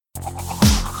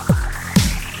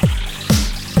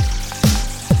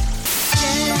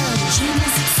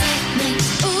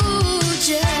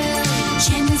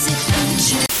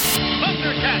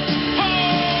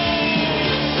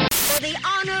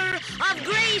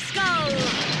Skull.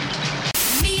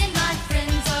 Me and my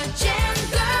friends are Gem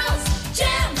Girls.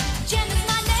 Gem is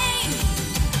my name.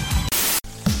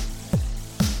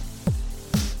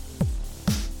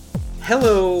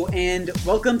 Hello and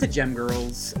welcome to Gem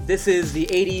Girls. This is the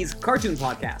 80s cartoon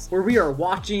podcast where we are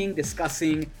watching,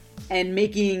 discussing, and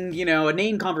making, a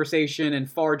name conversation and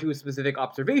far too specific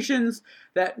observations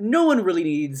that no one really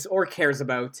needs or cares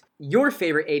about. Your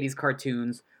favorite 80s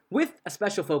cartoons with a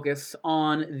special focus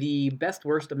on the best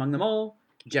worst among them all,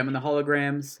 Gem and the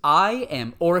Holograms. I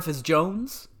am Orifice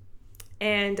Jones.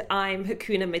 And I'm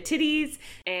Hakuna Matidis.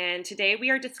 And today we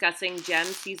are discussing Gem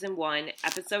Season 1,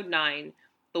 Episode 9,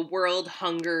 The World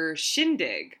Hunger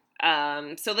Shindig.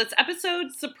 So this episode,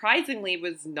 surprisingly,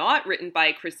 was not written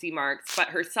by Chrissy Marx, but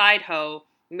her side hoe,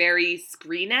 Mary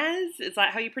Skrenes. Is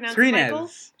that how you pronounce it, Michael?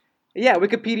 Yeah,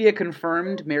 Wikipedia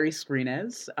confirmed Mary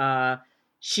Skrenes.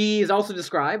 She is also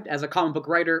described as a comic book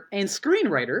writer and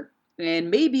screenwriter,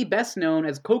 and may be best known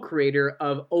as co-creator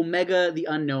of Omega the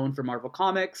Unknown for Marvel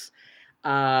Comics,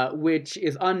 which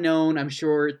is unknown, I'm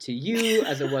sure, to you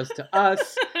as it was to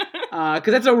us.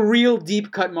 Because that's a real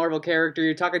deep-cut Marvel character.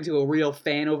 You're talking to a real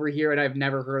fan over here, and I've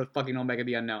never heard of fucking Omega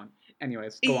the Unknown.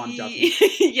 Anyways, go on, Justin.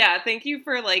 Yeah, thank you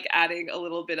for, adding a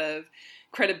little bit of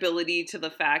credibility to the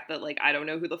fact that, I don't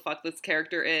know who the fuck this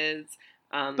character is.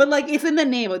 But, it's in the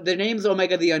name. The name's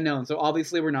Omega the Unknown, so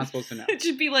obviously we're not supposed to know. It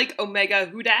should be, Omega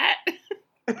Who Dat?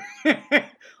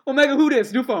 Omega Who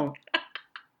Dis, new phone.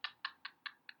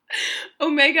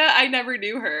 Omega, I never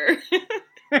knew her.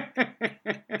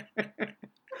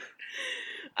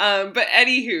 But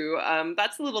anywho,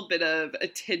 that's a little bit of a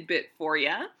tidbit for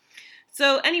ya.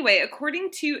 So anyway, according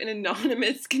to an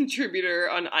anonymous contributor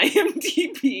on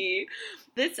IMDb,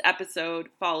 this episode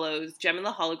follows Gem and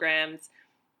the Holograms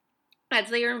as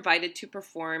they are invited to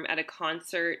perform at a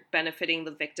concert benefiting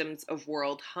the victims of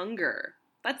world hunger.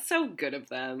 That's so good of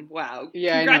them. Wow.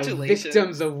 Yeah, congratulations. I know.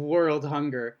 Victims of world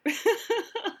hunger.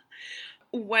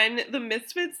 When the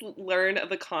Misfits learn of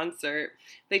the concert,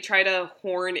 they try to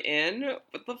horn in.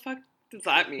 What the fuck does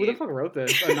that mean? Who the fuck wrote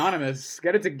this? Anonymous.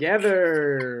 Get it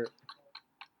together.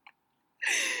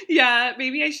 Yeah,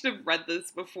 maybe I should have read this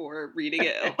before reading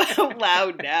it out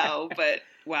loud now, but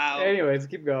wow. Anyways,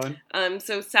 keep going.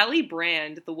 So Sally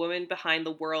Brand, the woman behind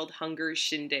the World Hunger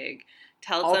Shindig,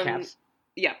 tells all them... caps.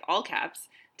 Yep, all caps.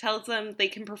 Tells them they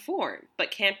can perform,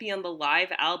 but can't be on the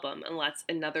live album unless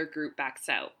another group backs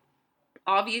out.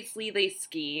 Obviously, they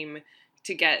scheme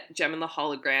to get Gem and the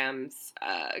Holograms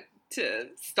to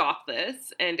stop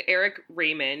this, and Eric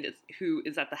Raymond, who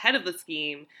is at the head of the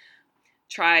scheme,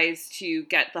 tries to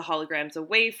get the Holograms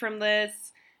away from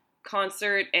this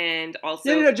concert, and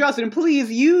also... No, Justin,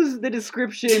 please use the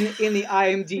description in the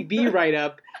IMDb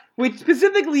write-up, which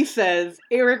specifically says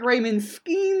Eric Raymond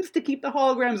schemes to keep the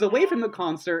Holograms away from the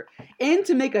concert and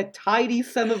to make a tidy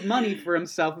sum of money for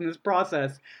himself in this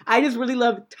process. I just really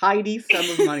love tidy sum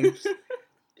of money.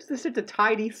 Just a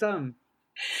tidy sum.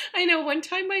 I know, one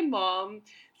time my mom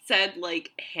said,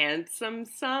 handsome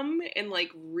sum in,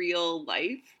 real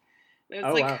life. And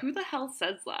I was wow. Who the hell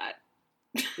says that?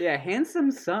 Yeah,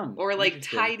 handsome sum. Or,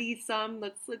 tidy sum.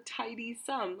 That's a tidy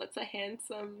sum. That's a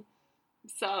handsome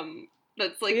sum.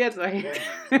 That's yeah,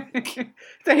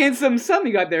 it's a handsome sum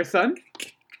you got there, son.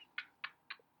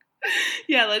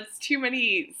 Yeah, that's too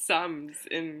many sums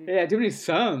in... Yeah, too many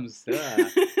sums.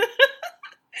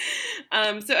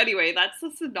 So anyway, that's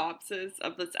the synopsis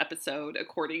of this episode,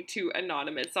 according to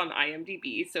Anonymous on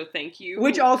IMDb, so thank you.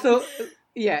 Which also...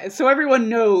 Yeah, so everyone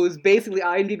knows, basically,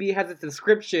 IMDb has its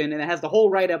description, and it has the whole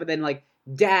write-up, and then,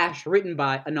 dash written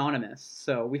by Anonymous.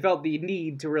 So we felt the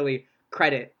need to really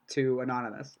credit to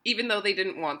Anonymous. Even though they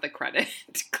didn't want the credit,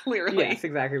 clearly. Yes,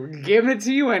 exactly. We're giving it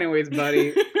to you anyways,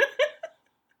 buddy.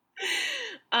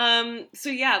 So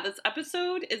yeah, this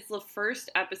episode is the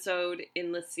first episode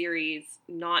in the series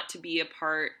not to be a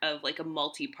part of, a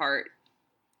multi-part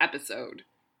episode.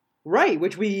 Right,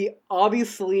 which we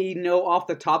obviously know off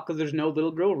the top because there's no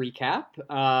Little Girl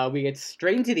recap. We get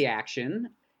straight into the action.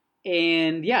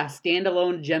 And yeah,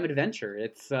 standalone Gem adventure.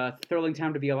 It's a thrilling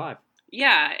time to be alive.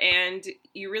 Yeah, and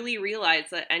you really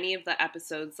realize that any of the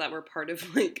episodes that were part of,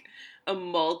 a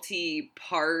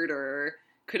multi-parter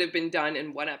could have been done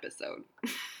in one episode.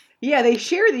 Yeah, they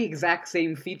share the exact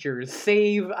same features,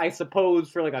 save, I suppose,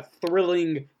 for, a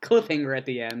thrilling cliffhanger at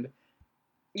the end.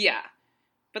 Yeah.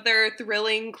 But there are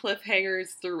thrilling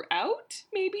cliffhangers throughout,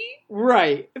 maybe?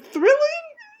 Right. Thrilling?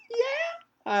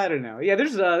 Yeah? I don't know. Yeah,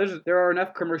 there are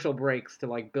enough commercial breaks to,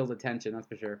 build attention, that's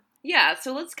for sure. Yeah,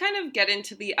 so let's kind of get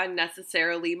into the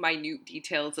unnecessarily minute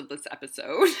details of this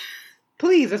episode.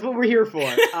 Please, that's what we're here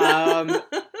for.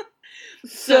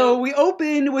 So we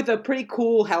open with a pretty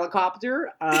cool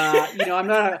helicopter. I'm not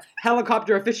a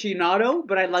helicopter aficionado,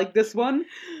 but I like this one.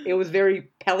 It was very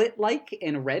pellet-like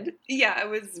and red. Yeah, it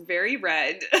was very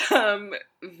red,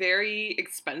 very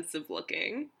expensive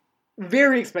looking.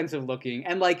 Very expensive looking.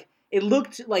 And, like, it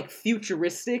looked, like,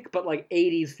 futuristic, but, like,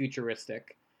 80s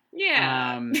futuristic.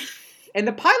 Yeah. And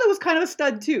the pilot was kind of a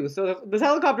stud, too. So this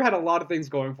helicopter had a lot of things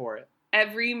going for it.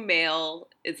 Every male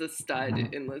is a stud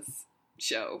in this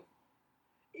show.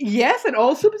 Yes, and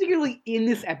also particularly in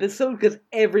this episode, because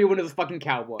everyone is a fucking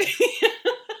cowboy.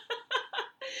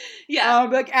 Yeah.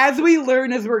 Like, as we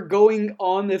learn as we're going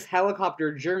on this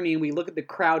helicopter journey and we look at the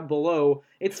crowd below,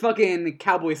 it's fucking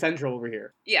Cowboy Central over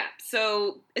here. Yeah,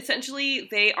 so essentially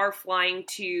they are flying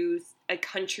to a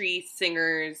country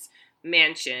singer's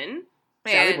mansion.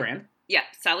 Sally Brand. Yeah,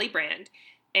 Sally Brand.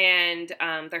 And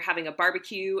they're having a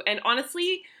barbecue. And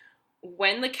honestly,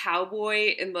 when the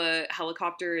cowboy in the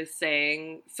helicopter is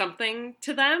saying something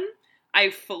to them,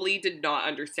 I fully did not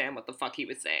understand what the fuck he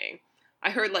was saying. I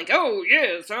heard like, oh,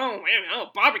 yes,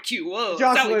 barbecue, whoa,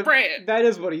 Sally Jocelyn, Brand. that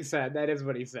is what he said.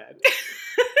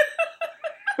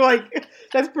 Like,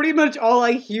 that's pretty much all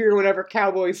I hear whenever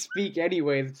cowboys speak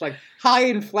anyways. It's like high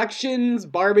inflections,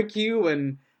 barbecue,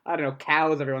 and, I don't know,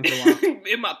 cows every once in a while.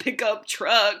 In my pickup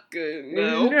truck, and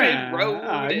open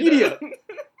road. Giddy up.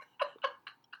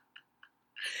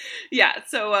 Yeah,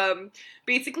 so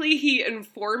basically he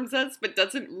informs us, but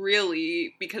doesn't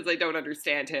really, because I don't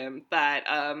understand him, that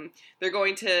they're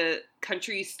going to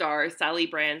country star Sally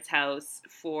Brand's house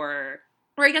or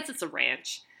I guess it's a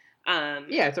ranch.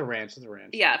 Yeah, it's a ranch.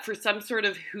 Yeah, for some sort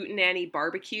of hootenanny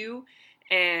barbecue,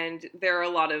 and there are a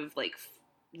lot of, like,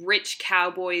 rich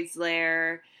cowboys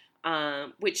there,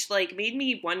 which, like, made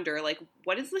me wonder, like,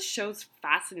 what is the show's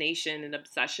fascination and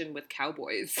obsession with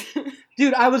cowboys?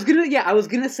 Dude, I was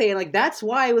gonna say, like, that's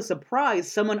why I was surprised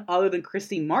someone other than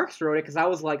Christy Marks wrote it, because I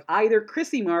was like, either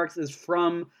Christy Marks is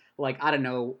from, like, I don't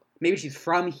know, maybe she's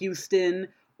from Houston,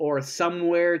 or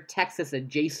somewhere Texas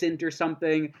adjacent or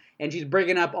something, and she's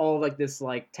bringing up all of, like, this,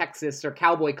 like, Texas or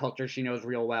cowboy culture she knows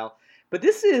real well. But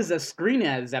this is a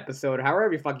Screenez episode,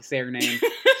 however you fucking say her name.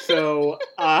 So,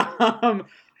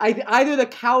 either the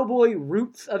cowboy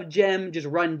roots of Jem just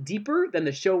run deeper than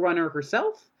the showrunner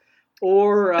herself,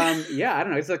 or, I don't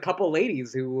know, it's a couple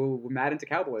ladies who were mad into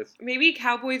cowboys. Maybe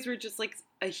cowboys were just, like,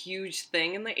 a huge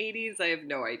thing in the 80s? I have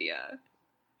no idea.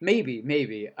 Maybe.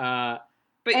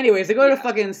 But anyways, they go to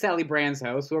fucking Sally Brand's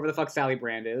house, whoever the fuck Sally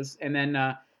Brand is, and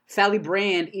then Sally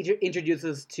Brand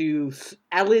introduces to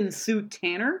Ellen Sue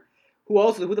Tanner,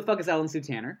 who the fuck is Ellen Sue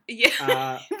Tanner?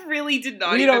 Yeah, really did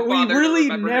not we even bother really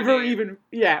to remember never her name. even,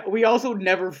 yeah, we also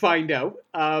never find out.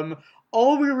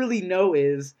 All we really know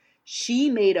is she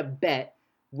made a bet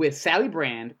with Sally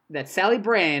Brand that Sally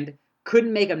Brand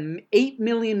couldn't make $8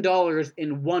 million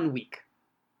in 1 week.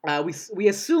 We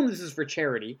assume this is for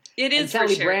charity. It is for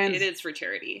charity. It is for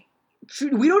charity.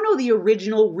 We don't know the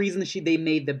original reason they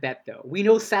made the bet, though. We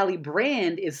know Sally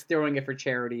Brand is throwing it for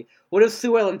charity. What if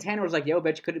Sue Ellen Tanner was like, "Yo,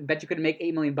 bet you couldn't make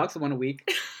 $8 million in 1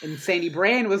 week," and Sandy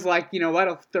Brand was like, "You know what?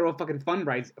 I'll throw a fucking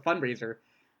fundraiser."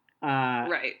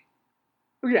 Right.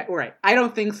 Yeah, right. I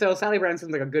don't think so. Sally Brand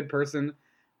seems like a good person.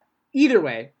 Either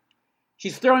way,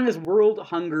 she's throwing this World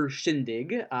Hunger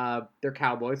Shindig. They're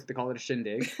cowboys, so they call it a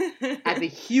shindig at the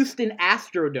Houston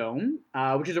Astrodome,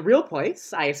 which is a real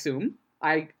place, I assume.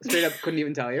 I straight up couldn't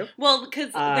even tell you. Well,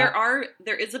 because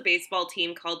there is a baseball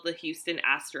team called the Houston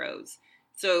Astros,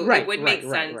 so Right, it would make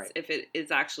right. sense if it is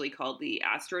actually called the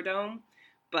Astrodome.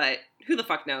 But who the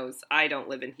fuck knows? I don't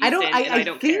live in Houston, and I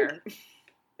don't care.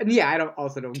 Yeah, I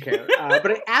don't care. But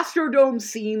an Astrodome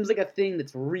seems like a thing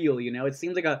that's real, you know? It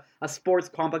seems like a sports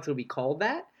complex would be called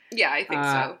that. Yeah, I think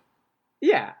so.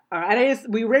 Yeah. And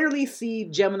we rarely see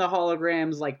Jem and the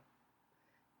Holograms, like,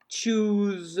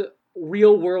 choose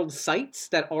real-world sites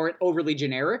that aren't overly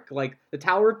generic, like the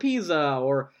Tower of Pisa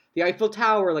or the Eiffel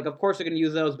Tower. Like, of course they're going to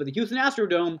use those, but the Houston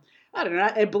Astrodome, I don't know,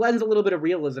 it blends a little bit of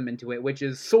realism into it, which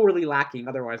is sorely lacking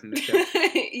otherwise in the show.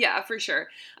 Yeah, for sure.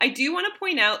 I do want to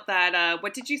point out that,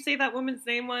 what did you say that woman's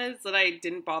name was that I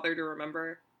didn't bother to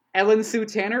remember? Ellen Sue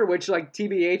Tanner, which, like,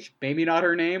 TBH, maybe not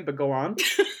her name, but go on.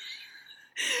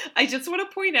 I just want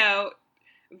to point out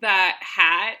that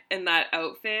hat and that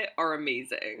outfit are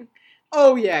amazing.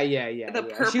 Oh, yeah. The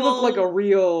purple... She looked like a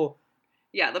real...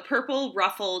 Yeah, the purple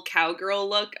ruffle cowgirl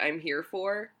look I'm here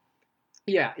for.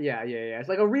 Yeah. It's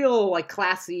like a real, like,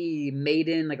 classy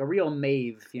maiden, like a real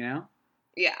Maeve, you know?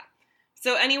 Yeah.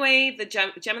 So anyway, the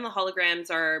Jem and the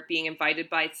Holograms are being invited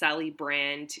by Sally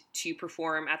Brand to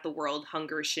perform at the World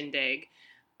Hunger Shindig.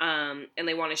 And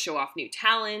they want to show off new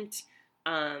talent.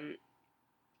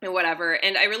 and whatever.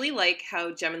 And I really like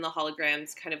how Gem and the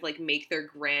Holograms kind of like make their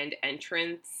grand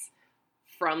entrance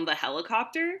from the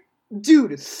helicopter.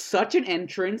 Dude, such an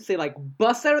entrance. They like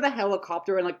bust out of the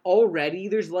helicopter and like already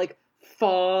there's like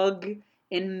fog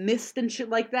and mist and shit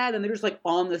like that, and they're just like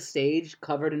on the stage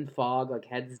covered in fog, like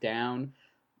heads down,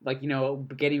 like, you know,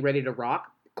 getting ready to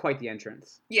rock. Quite the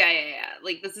entrance. Yeah.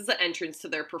 Like, this is the entrance to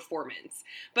their performance.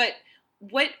 But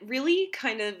what really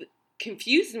kind of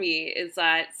confused me is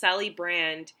that Sally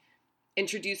Brand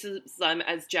introduces them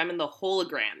as Gem and the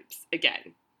Holograms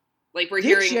again. Like, we're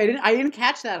Did hearing... she? I didn't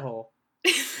catch that whole.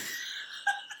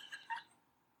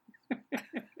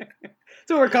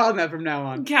 So we're calling that from now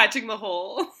on. Catching the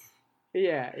hole.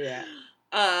 Yeah.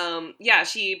 Yeah,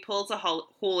 she pulls a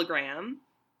hologram.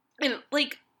 And,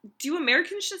 like, do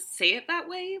Americans just say it that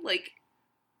way? Like,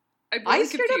 I'm really I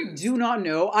straight confused. up do not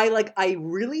know. I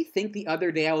really think the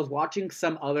other day I was watching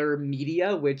some other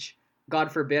media, which,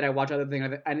 God forbid, I watch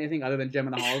anything other than Gem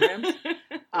and the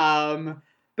Holograms.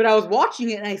 But I was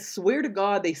watching it, and I swear to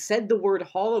God, they said the word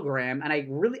hologram, and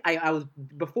I was,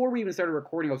 before we even started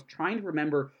recording, I was trying to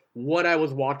remember what I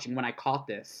was watching when I caught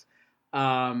this.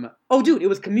 Oh, dude, it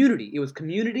was Community. It was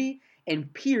Community,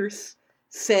 and Pierce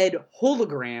said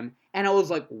hologram, and I was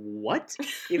like, what?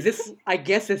 Is this, I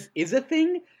guess this is a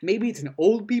thing? Maybe it's an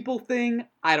old people thing?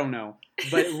 I don't know.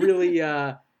 But it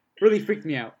really freaked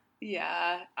me out.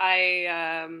 Yeah,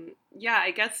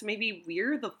 I guess maybe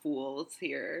we're the fools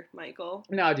here, Michael.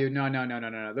 No, dude, no.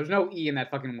 There's no E in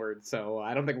that fucking word, so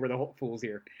I don't think we're the fools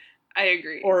here. I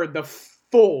agree. Or the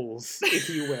fools, if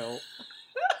you will.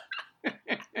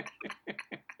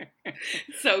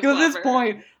 So Because clever. at this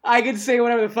point, I can say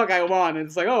whatever the fuck I want, and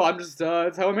it's like, oh, I'm just,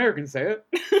 it's how Americans say it.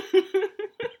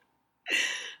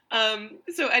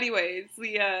 So anyways,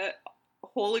 the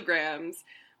holograms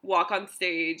walk on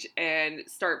stage and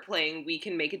start playing We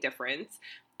Can Make a Difference.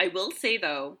 I will say,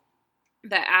 though,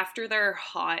 that after their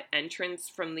hot entrance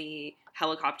from the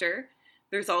helicopter,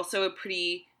 there's also a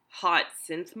pretty hot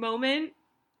synth moment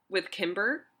with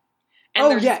Kimber. And Oh,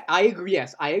 there's- yeah, I agree,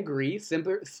 yes, I agree.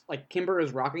 Kimber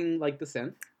is rocking, like, the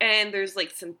synth. And there's, like,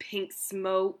 some pink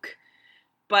smoke.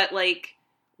 But, like,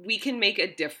 We Can Make a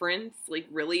Difference. Like,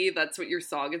 really? That's what your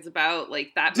song is about?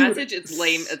 Like, that Dude, message is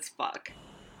lame as fuck.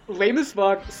 Lame as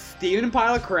fuck, steaming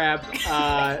pile of crap.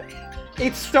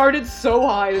 It started so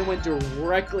high and went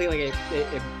directly, like, it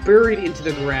buried into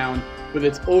the ground with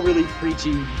its overly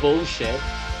preachy bullshit.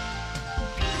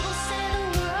 People say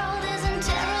the world is in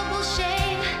terrible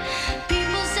shape.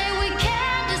 People say we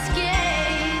can't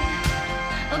escape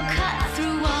or cut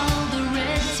through all the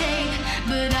red tape.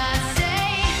 But I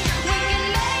say we can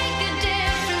make a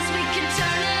difference. We can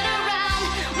turn it around.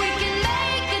 We can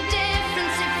make a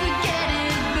difference if we get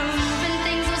it moving.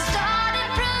 Things will start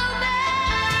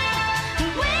improving.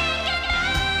 We can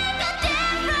make a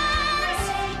difference.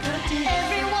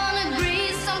 Everyone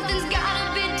agrees something's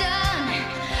gotta be done.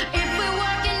 If we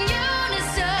work in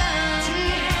unison,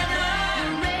 the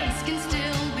race can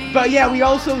still be. But yeah, we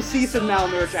also see some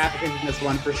malnourished Africans in this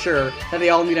one, for sure, that they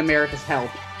all need America's help.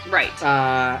 Right.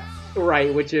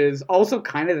 Right, which is also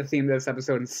kind of the theme of this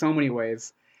episode in so many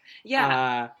ways.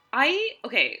 Yeah. I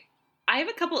have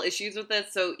a couple issues with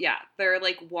this. So yeah, they're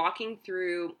like walking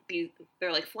through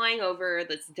they're like flying over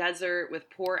this desert with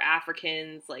poor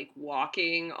Africans, like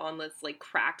walking on this like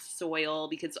cracked soil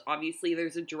because obviously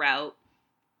there's a drought.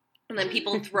 And then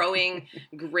people throwing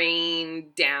grain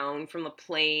down from the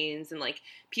plains and like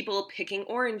people picking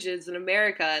oranges in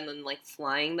America and then like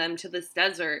flying them to this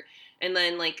desert. And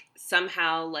then like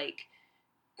somehow like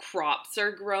crops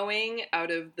are growing out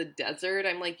of the desert.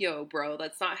 I'm like, yo, bro,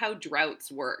 that's not how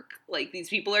droughts work. Like, these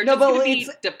people are No, just but going to be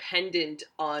it's- dependent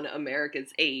on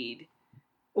America's aid.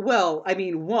 Well, I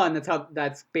mean, one,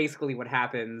 that's basically what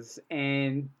happens,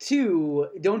 and two,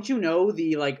 don't you know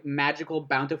the, like, magical,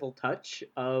 bountiful touch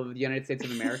of the United States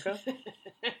of America?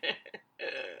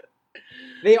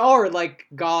 They are, like,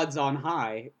 gods on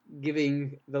high,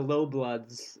 giving the low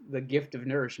bloods the gift of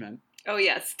nourishment. Oh,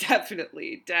 yes,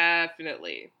 definitely.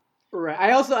 Definitely. Right.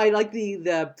 I like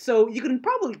the so you can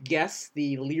probably guess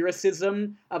the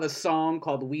lyricism of a song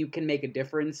called "We Can Make a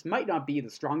Difference" might not be the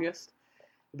strongest,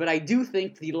 but I do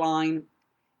think the line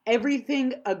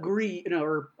everything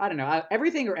or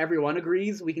everyone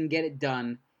agrees we can get it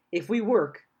done if we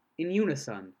work in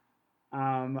unison.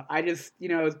 I just,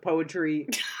 it's poetry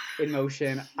in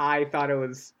motion. I thought it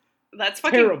was That's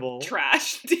fucking terrible.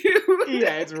 trash, dude.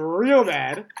 Yeah, it's real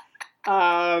bad.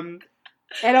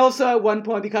 And also at one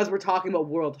point, because we're talking about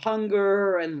world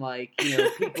hunger and, like,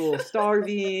 people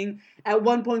starving, at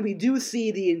one point we do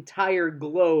see the entire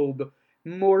globe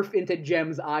morph into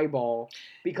Jem's eyeball,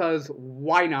 because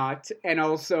why not? And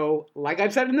also, like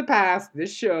I've said in the past,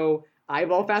 this show,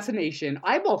 eyeball fascination,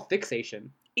 eyeball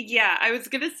fixation. Yeah, I was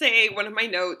gonna say one of my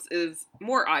notes is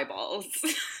more eyeballs.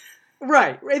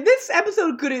 Right. This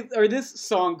episode could have, or this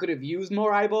song could have used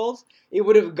more eyeballs. It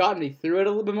would have gotten me through it a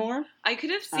little bit more. I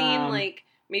could have seen, Um, like,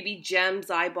 maybe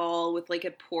Jem's eyeball with, like,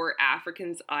 a poor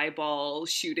African's eyeball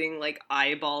shooting, like,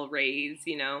 eyeball rays,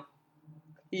 you know?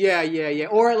 Yeah.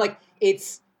 Or like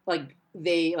it's like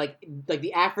they like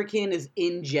the African is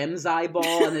in Jem's eyeball,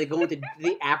 and then they go into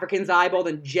the African's eyeball,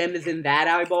 then Jem is in that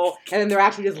eyeball, and then they're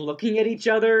actually just looking at each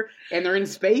other, and they're in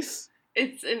space.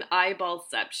 It's an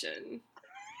eyeballception.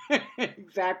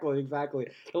 Exactly. The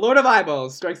Lord of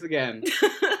Eyeballs strikes again.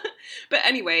 But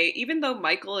anyway, even though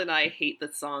Michael and I hate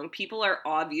the song, people are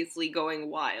obviously going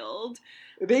wild.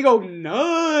 They go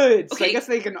nuts. Okay. I guess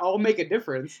they can all make a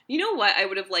difference. You know what I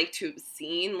would have liked to have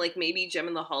seen? Like, maybe Jem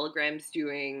and the Holograms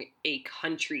doing a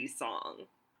country song.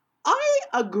 I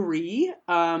agree.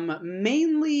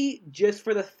 Mainly just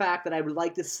for the fact that I would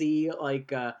like to see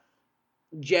like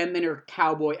Jem in her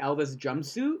cowboy Elvis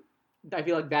jumpsuit. I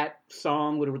feel like that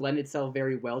song would lend itself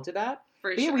very well to that.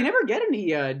 For But sure. yeah, we never get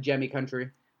any Jemmy country.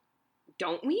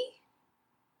 Don't we?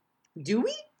 Do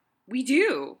we? We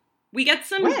do. We get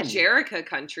some When? Jerica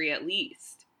country at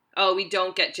least. Oh, we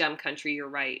don't get Jem country, you're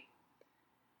right.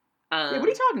 Yeah, what are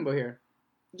you talking about here?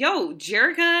 Yo,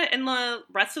 Jerica and the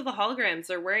rest of the holograms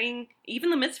are wearing, even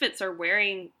the Misfits are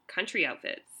wearing country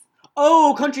outfits.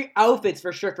 Oh, country outfits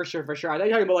for sure. I thought you were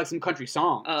talking about like some country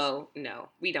songs. Oh, no,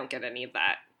 we don't get any of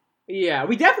that. Yeah,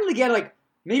 we definitely get like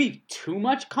maybe too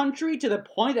much country to the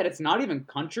point that it's not even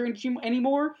country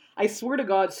anymore. I swear to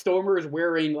God, Stormer is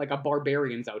wearing like a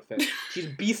barbarian's outfit. She's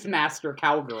Beastmaster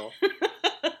cowgirl.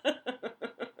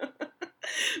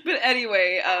 But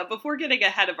anyway, before getting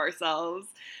ahead of ourselves,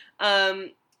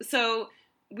 so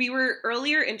we were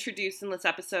earlier introduced in this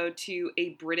episode to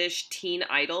a British teen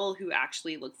idol who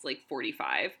actually looks like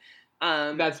 45.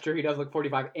 That's true. He does look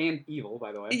 45 and evil,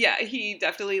 by the way. Yeah, he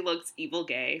definitely looks evil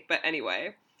gay. But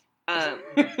anyway, I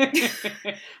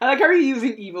like how you're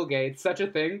using evil gay. It's such a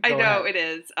thing. I Go know ahead. it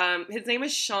is. His name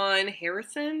is Sean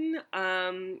Harrison,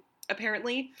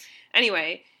 apparently.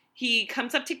 Anyway, he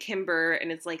comes up to Kimber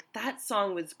and is like, that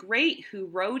song was great. Who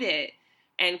wrote it?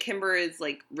 And Kimber is,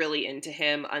 like, really into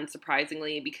him,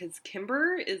 unsurprisingly, because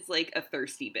Kimber is, like, a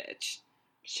thirsty bitch.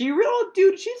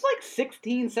 Dude, she's like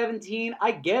 16, 17.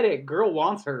 I get it. Girl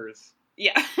wants hers.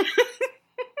 Yeah.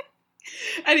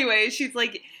 Anyway, she's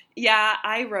like, yeah,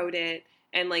 I wrote it.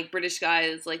 And, like, British guy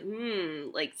is like,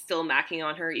 like, still macking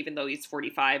on her, even though he's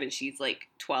 45 and she's, like,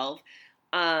 12.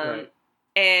 Right.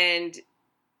 And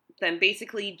then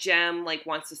basically Jem, like,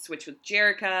 wants to switch with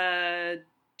Jerica,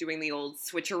 doing the old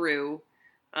switcheroo.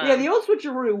 Yeah, the old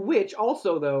switcheroo, which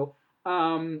also, though,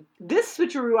 this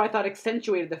switcheroo I thought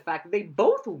accentuated the fact that they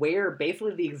both wear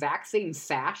basically the exact same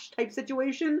sash type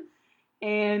situation.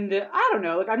 And I don't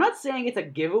know, like, I'm not saying it's a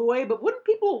giveaway, but wouldn't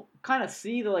people kind of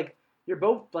see that, like, you're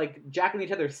both, like, jacking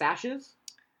each other's sashes?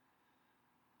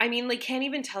 I mean, they can't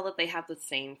even tell that they have the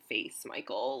same face,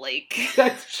 Michael. Like,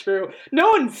 That's true. No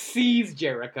one sees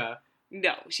Jerica.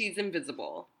 no, she's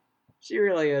invisible. She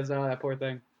really is. Oh, that poor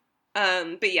thing.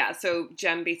 But yeah, so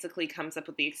Jem basically comes up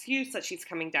with the excuse that she's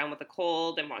coming down with a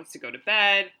cold and wants to go to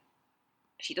bed.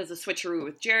 She does a switcheroo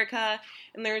with Jerica,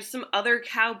 and there's some other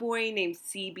cowboy named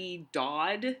CB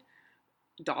Dodds.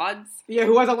 Yeah,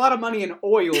 who has a lot of money in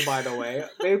oil, by the way.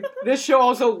 This show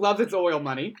also loves its oil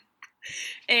money.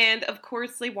 And of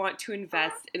course they want to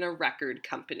invest in a record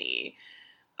company.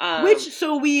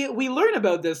 So we learn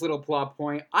about this little plot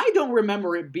point. I don't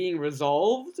remember it being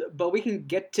resolved, but we can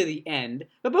get to the end.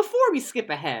 But before we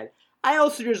skip ahead, I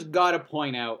also just gotta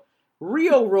point out,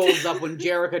 Rio rolls up when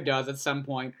Jerica does at some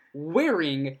point,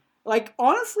 wearing, like,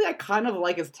 honestly, I kind of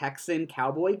like his Texan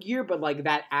cowboy gear, but, like,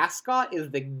 that ascot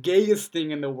is the gayest thing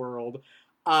in the world.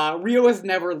 Rio has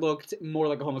never looked more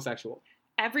like a homosexual.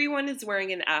 Everyone is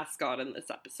wearing an ascot in this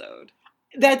episode.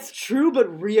 That's true,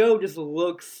 but Rio just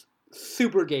looks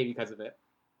super gay because of it.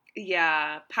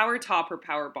 Yeah, power top or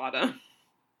power bottom.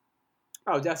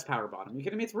 Oh, that's power bottom. You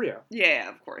kidding me? It's Rio. Yeah,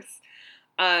 of course.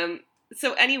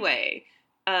 So anyway,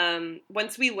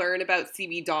 once we learn about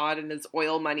CB Dodd and his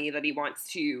oil money that he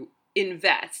wants to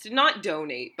invest, not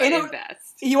donate, but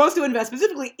invest. He wants to invest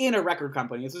specifically in a record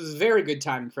company. This is very good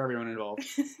timing for everyone involved.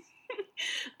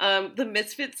 The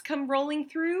Misfits come rolling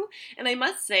through, and I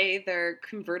must say their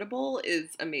convertible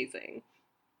is amazing.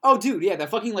 Oh, dude, yeah, the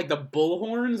fucking, like, the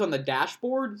bullhorns on the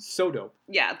dashboard, so dope.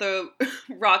 Yeah, the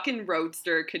Rockin'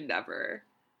 Roadster could never.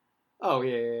 Oh,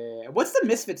 yeah. What's the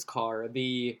Misfits car?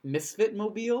 The Misfit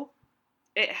Mobile?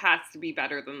 It has to be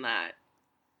better than that.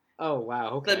 Oh, wow,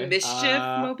 okay. The Mischief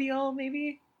Mobile,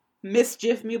 maybe?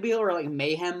 Mischief Mobile or like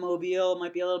Mayhem Mobile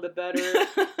might be a little bit better.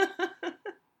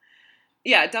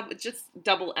 Yeah, just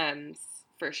double M's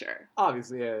for sure.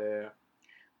 Obviously, yeah.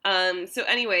 So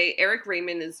anyway, Eric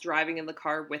Raymond is driving in the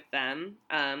car with them,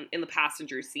 in the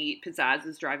passenger seat. Pizzazz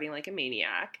is driving like a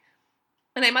maniac.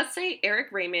 And I must say,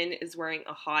 Eric Raymond is wearing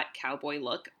a hot cowboy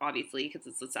look, obviously, because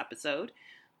it's this episode.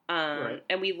 Right.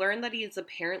 And we learn that he is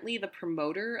apparently the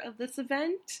promoter of this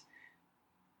event,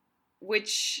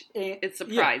 which is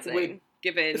surprising,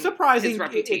 given his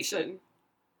reputation.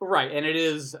 Right, and it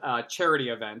is a charity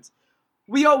event.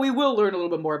 We will learn a little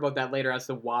bit more about that later as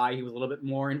to why he was a little bit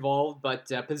more involved, but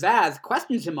Pizzazz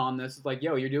questions him on this. It's like,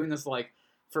 yo, you're doing this, like,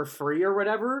 for free or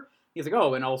whatever? He's like,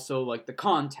 oh, and also, like, the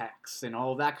context and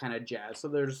all that kind of jazz.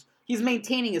 So he's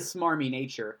maintaining his smarmy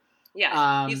nature.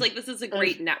 Yeah, he's like, this is a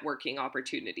great networking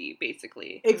opportunity,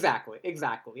 basically. Exactly.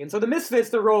 And so the Misfits,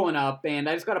 they're rolling up, and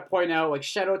I just gotta point out, like,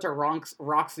 shout out to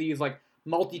Roxy's, like,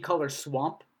 multicolored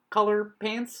swamp color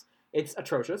pants. It's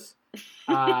atrocious.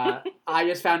 I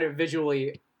just found it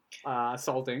visually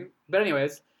assaulting. But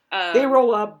anyways, they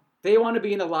roll up. They want to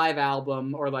be in the live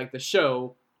album or like the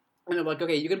show, and they're like,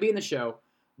 okay, you can be in the show,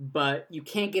 but you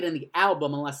can't get in the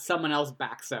album unless someone else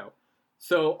backs out.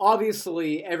 So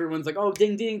obviously everyone's like, oh,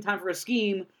 ding ding, time for a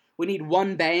scheme. We need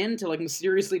one band to like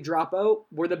mysteriously drop out.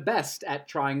 We're the best at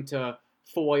trying to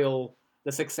foil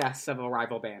the success of a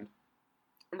rival band.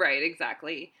 Right,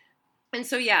 exactly. And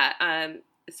so yeah,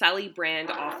 Sally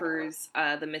Brand offers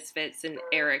the Misfits and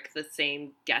Eric the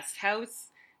same guest house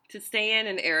to stay in,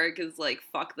 and Eric is like,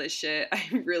 fuck this shit,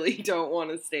 I really don't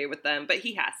want to stay with them, but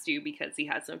he has to because he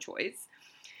has no choice.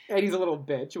 And he's a little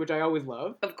bitch, which I always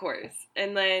love. Of course.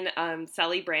 And then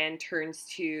Sally Brand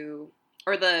the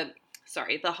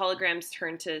holograms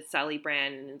turn to Sally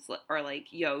Brand and are like,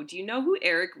 yo, do you know who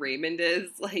Eric Raymond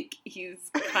is? Like,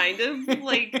 he's kind of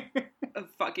like a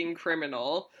fucking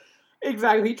criminal.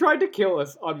 Exactly. He tried to kill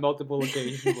us on multiple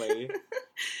occasions, lady.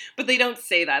 But they don't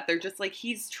say that. They're just like,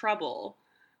 he's trouble.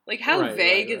 Like, how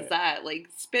vague is that? Like,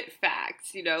 spit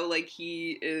facts, you know? Like,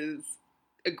 he is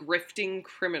a grifting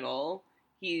criminal.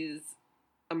 He's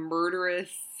a murderous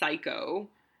psycho.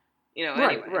 You know,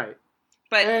 anyway. Right.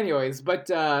 But anyways,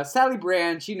 Sally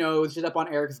Brand, she knows. She's up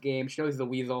on Eric's game. She knows he's a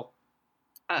weasel.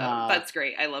 That's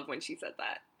great. I love when she said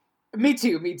that. Me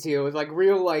too. It was like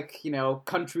real, like, you know,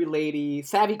 country lady,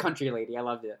 savvy country lady. I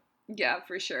loved it. Yeah,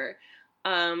 for sure.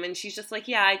 And she's just like,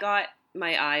 yeah, I got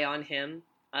my eye on him.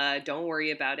 Don't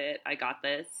worry about it. I got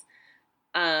this.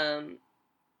 And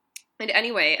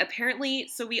anyway, apparently,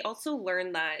 so we also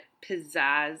learned that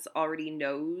Pizzazz already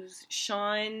knows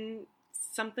Sean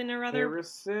something or other.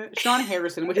 Sean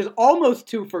Harrison, which is almost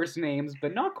two first names,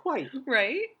 but not quite.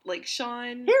 Right? Like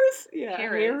Sean...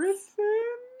 Harrison?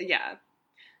 Yeah.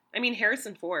 I mean,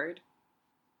 Harrison Ford.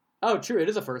 Oh, true. It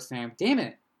is a first name. Damn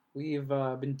it. We've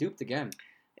been duped again.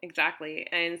 Exactly.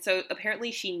 And so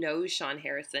apparently she knows Sean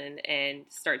Harrison and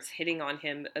starts hitting on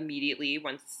him immediately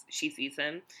once she sees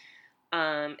him.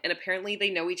 And apparently they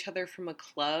know each other from a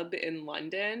club in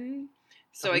London.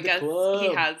 So I guess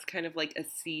he has kind of like a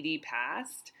seedy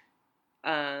past.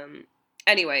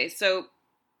 Anyway, so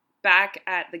back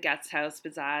at the guest house,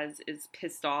 Pizzazz is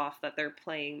pissed off that they're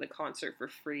playing the concert for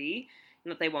free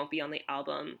and that they won't be on the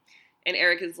album. And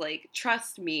Eric is like,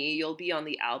 trust me, you'll be on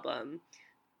the album.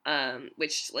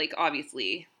 Which, like,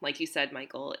 obviously, like you said,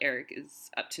 Michael, Eric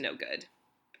is up to no good.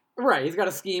 Right, he's got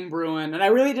a scheme brewing. And I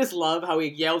really just love how he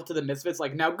yells to the Misfits,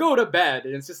 like, now go to bed.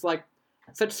 And it's just, like,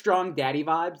 such strong daddy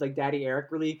vibes. Like, Daddy Eric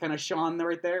really kind of shone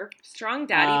right there. Strong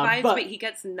daddy vibes, but he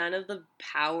gets none of the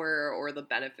power or the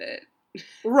benefit.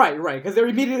 Right. Because they're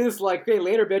immediately just like, hey,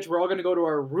 later, bitch, we're all going to go to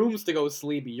our rooms to go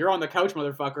sleepy. You're on the couch,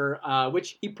 motherfucker.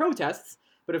 Which he protests,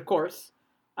 but of course,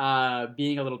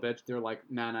 being a little bitch, they're like,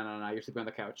 no, you're sleeping on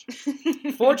the couch.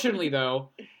 Fortunately, though,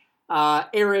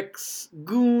 Eric's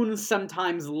goon,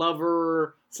 sometimes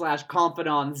lover /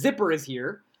 confidant, Zipper is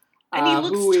here. And he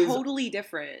looks totally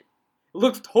different.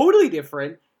 Looks totally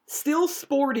different. Still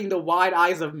sporting the wide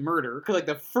eyes of murder, because like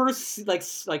the first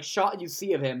like shot you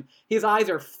see of him, his eyes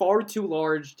are far too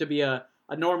large to be a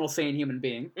normal sane human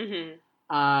being. Mm-hmm.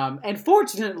 And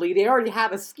fortunately, they already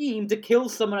have a scheme to kill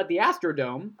someone at the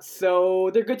Astrodome, so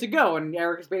they're good to go. And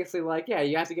Eric's basically like, yeah,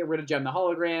 you have to get rid of Jem the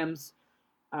holograms.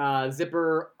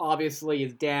 Zipper obviously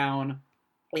is down,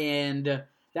 and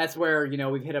that's where, you know,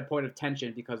 we've hit a point of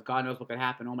tension because God knows what could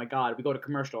happen. Oh my God, we go to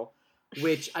commercial,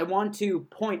 which I want to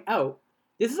point out.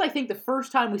 This is, I think, the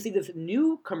first time we see this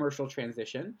new commercial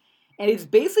transition, and it's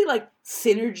basically like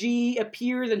Synergy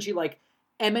appears, and she like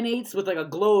emanates with like a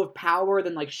glow of power,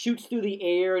 then like shoots through the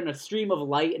air in a stream of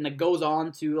light, and it goes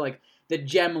on to like the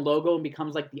gem logo and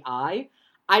becomes like the eye.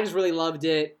 I just really loved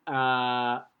it.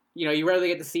 You rarely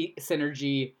get to see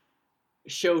Synergy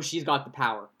show she's got the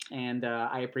power, and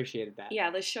I appreciated that. Yeah,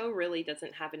 the show really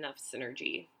doesn't have enough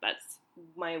synergy. That's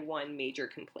my one major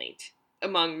complaint,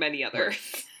 among many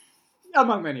others.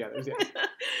 Among many others, yeah.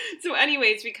 So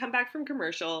anyways, we come back from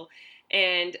commercial,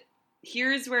 and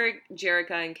here's where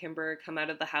Jerrica and Kimber come out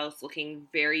of the house looking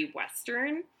very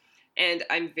Western, and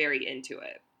I'm very into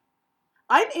it.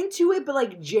 I'm into it, but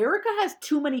like Jerrica has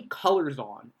too many colors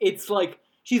on. It's like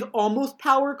she's almost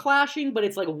power clashing, but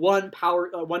it's like one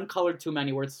color too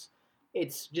many where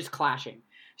it's just clashing.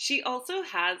 She also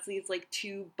has these like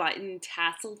 2 button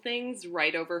tassel things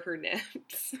right over her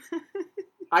nips.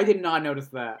 I did not notice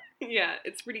that. Yeah,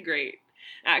 it's pretty great.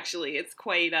 Actually, it's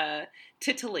quite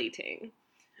titillating.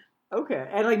 Okay,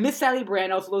 and like Miss Sally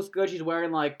Brand also looks good. She's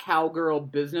wearing like cowgirl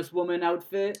businesswoman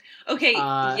outfit. Okay,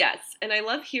 yes, and I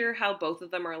love here how both of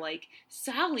them are like,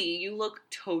 Sally, you look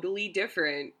totally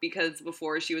different, because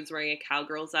before she was wearing a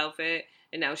cowgirl's outfit,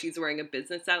 and now she's wearing a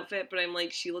business outfit, but I'm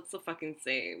like, she looks the fucking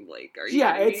same. Like, are you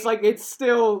kidding me? It's like, it's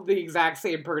still the exact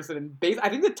same person. And I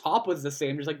think the top was the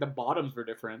same, just like the bottoms were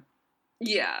different.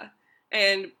 Yeah,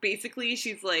 and basically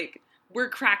she's like, we're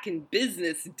cracking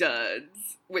business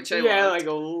duds, which I loved.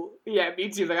 Me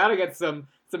too. Like, I gotta get some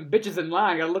bitches in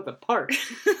line. I gotta look the part.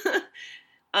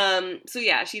 So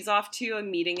yeah, she's off to a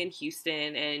meeting in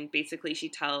Houston, and basically she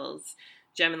tells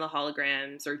Jem and the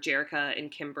Holograms, or Jerrica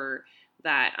and Kimber,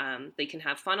 that they can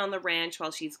have fun on the ranch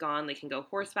while she's gone. They can go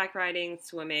horseback riding,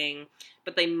 swimming,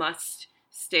 but they must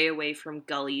stay away from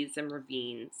gullies and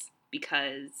ravines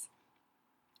because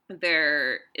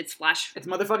it's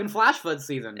motherfucking flash flood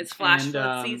season. It's flash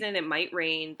flood season. It might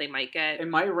rain. It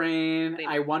might rain.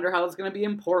 I wonder how it's going to be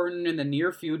important in the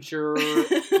near future.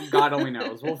 God only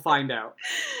knows. We'll find out.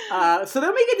 So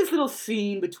then we get this little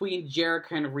scene between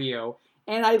Jerrica and Rio.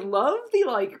 And I love the,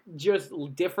 like, just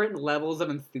different levels of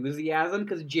enthusiasm,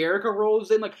 because Jerrica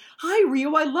rolls in like, hi,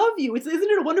 Rio, I love you. Isn't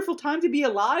it a wonderful time to be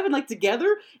alive and, like,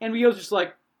 together? And Rio's just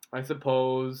like, I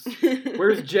suppose.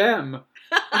 Where's Jem?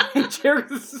 And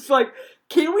Jerrica's just like,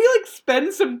 can we, like,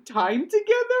 spend some time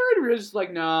together? And Rio's just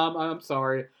like, no, I'm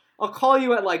sorry. I'll call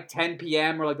you at, like, 10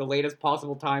 p.m. or, like, the latest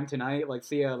possible time tonight. Like,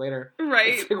 see ya later.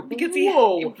 Right. Like, because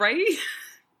whoa. Right?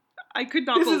 I could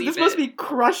not believe it. This must be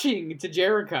crushing to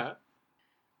Jerrica.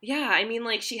 Yeah, I mean,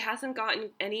 like, she hasn't gotten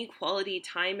any quality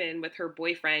time in with her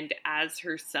boyfriend as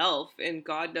herself in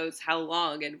God knows how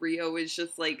long, and Rio is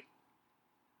just, like,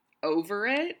 over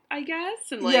it, I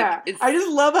guess. And like, yeah, I just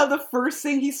love how the first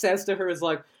thing he says to her is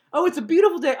like, oh, it's a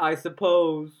beautiful day, I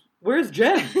suppose. Where's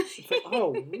Jem? It's like,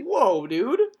 oh, whoa,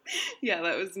 dude. Yeah,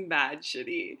 that was mad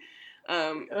shitty.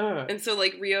 And so,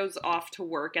 like, Rio's off to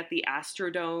work at the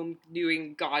Astrodome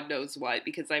doing God knows what,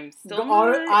 because I'm still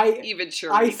not even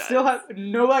sure what he does. Still have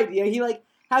no idea. He, like,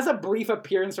 has a brief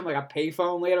appearance from, like, a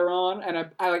payphone later on, and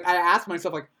I asked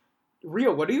myself, like,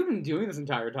 Rio, what have you been doing this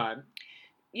entire time?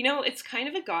 You know, it's kind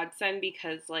of a godsend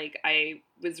because, like, I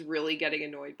was really getting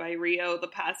annoyed by Rio the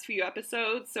past few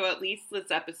episodes, so at least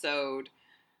this episode,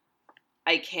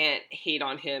 I can't hate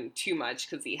on him too much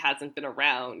because he hasn't been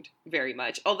around very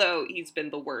much, although he's been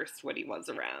the worst when he was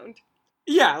around.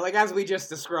 Yeah, like, as we just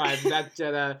described,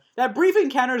 that brief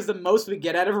encounter is the most we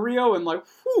get out of Rio, and, like,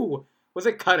 whew, was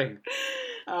it cutting.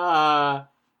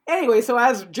 Anyway, so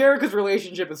as Jerrica's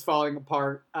relationship is falling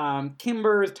apart,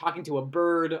 Kimber is talking to a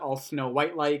bird, all Snow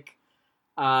White-like,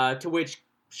 to which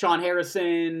Sean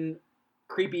Harrison,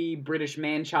 creepy British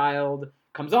man-child,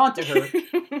 comes on to her.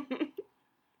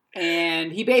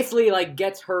 And he basically, like,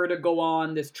 gets her to go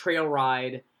on this trail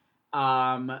ride,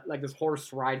 like this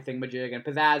horse ride thingamajig, and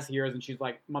Pizzazz hears, and she's,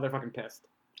 like, motherfucking pissed.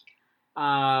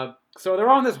 So they're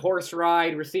on this horse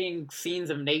ride, we're seeing scenes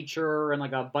of nature, and,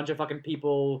 like, a bunch of fucking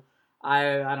people, I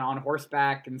don't know, on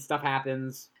horseback, and stuff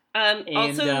happens.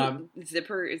 Also,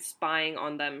 Zipper is spying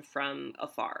on them from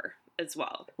afar, as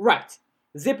well. Right.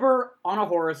 Zipper on a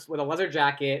horse with a leather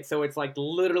jacket, so it's, like,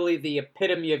 literally the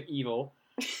epitome of evil.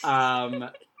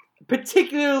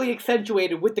 Particularly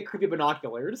accentuated with the creepy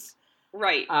binoculars.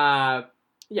 Right.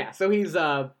 Yeah, so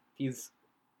he's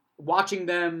watching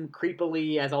them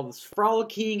creepily as all this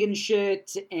frolicking and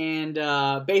shit, and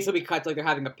basically cuts like they're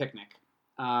having a picnic.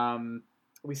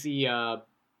 We see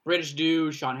British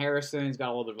dude, Sean Harrison, he's got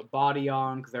a little bit of a body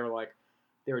on, because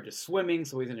they were just swimming,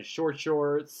 so he's in his short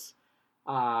shorts.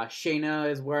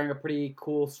 Shayna is wearing a pretty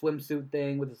cool swimsuit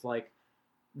thing with this, like,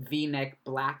 V-neck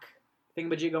black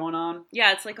thingamajig going on.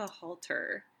 Yeah, it's like a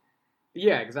halter.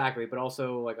 Yeah, exactly, but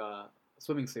also like a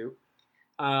swimming suit.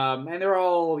 And they're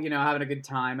all, having a good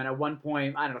time. And at one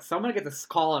point, I don't know, someone gets a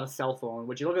call on a cell phone,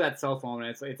 which you look at that cell phone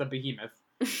and it's a behemoth.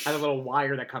 Has a little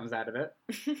wire that comes out of it.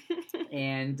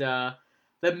 And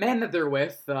the men that they're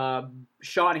with,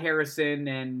 Sean Harrison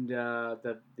and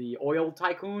the oil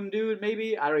tycoon dude,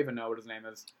 maybe? I don't even know what his name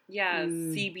is. Yeah,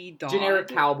 CB Dodd. Generic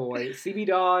cowboy. CB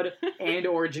Dodd and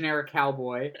or generic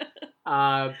cowboy.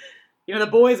 The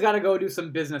boys got to go do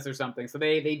some business or something, so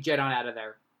they jet on out of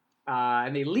there.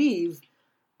 And they leaving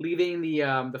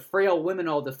the frail women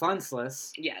all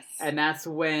defenseless. Yes. And that's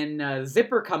when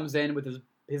Zipper comes in with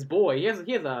his boy. He has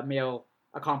a male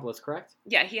accomplice, correct?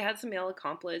 Yeah, he has a male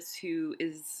accomplice who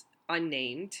is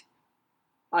unnamed.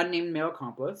 Unnamed male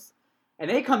accomplice. And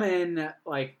they come in,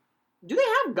 like, do they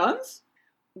have guns?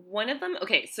 One of them,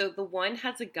 okay, so the one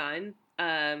has a gun,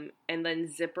 and then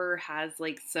Zipper has,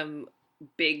 like, some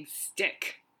big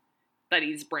stick that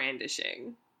he's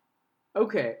brandishing.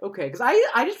 Okay, because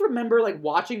I just remember, like,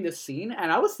 watching this scene,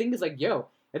 and I was thinking, like, yo,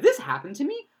 if this happened to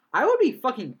me, I would be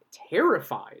fucking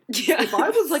terrified. Yes. If I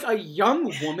was, like, a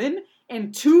young woman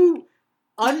and two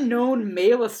unknown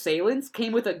male assailants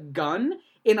came with a gun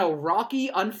in a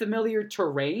rocky, unfamiliar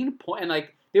terrain, and,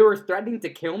 like, they were threatening to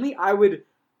kill me, I'd be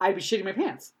shitting my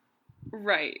pants.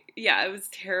 Right. Yeah, it was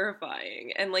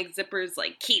terrifying. And, like, Zipper's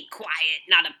like, keep quiet,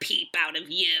 not a peep out of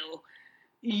you.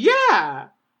 Yeah!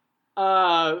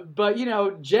 But,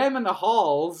 Jem and the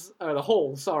Holes,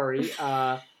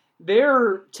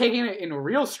 they're taking it in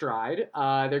real stride.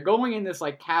 They're going in this,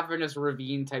 like, cavernous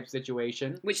ravine type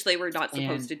situation. Which they were not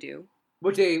supposed to do.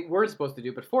 Which they weren't supposed to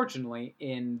do, but fortunately,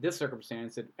 in this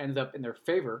circumstance, it ends up in their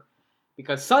favor.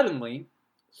 Because suddenly,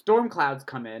 storm clouds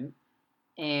come in,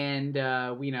 and,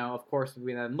 of course,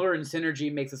 we then learn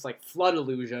Synergy makes this, like, flood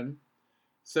illusion.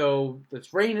 So,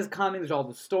 this rain is coming, there's all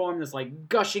the storm, this, like,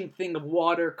 gushing thing of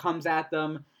water comes at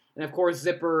them. And, of course,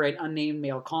 Zipper and unnamed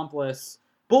male accomplice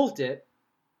bolt it.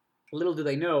 Little do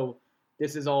they know,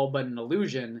 this is all but an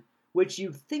illusion, which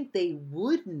you'd think they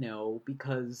would know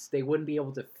because they wouldn't be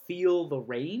able to feel the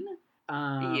rain.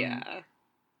 Yeah.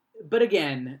 But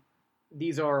again,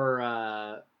 these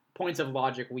are points of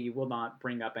logic we will not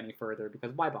bring up any further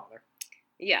because why bother?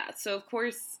 Yeah, so of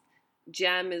course,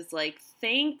 Jem is like,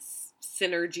 thanks,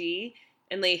 Synergy,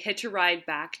 and they hitch a ride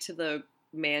back to the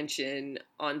mansion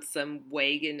on some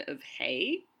wagon of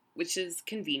hay, which is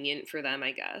convenient for them,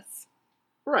 I guess.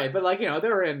 Right, but, like,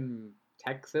 they're in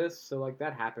Texas, so, like,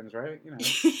 that happens, right?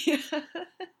 Yeah.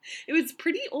 It was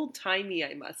pretty old-timey,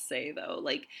 I must say, though.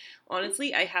 Like,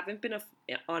 honestly, I haven't been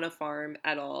on a farm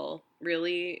at all,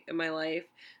 really, in my life.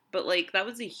 But, like, that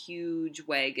was a huge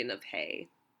wagon of hay.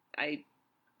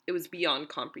 It was beyond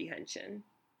comprehension.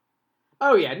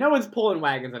 Oh, yeah, no one's pulling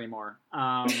wagons anymore.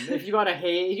 If you got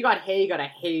hay, you got a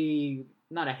hay,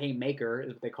 not a haymaker,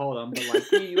 is what they call them, but,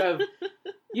 like,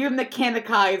 you have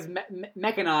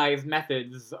mechanized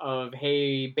methods of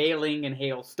hay baling and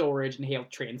hay storage and hay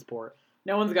transport.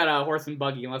 No one's got a horse and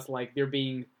buggy unless, like, they're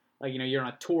being, like, you're on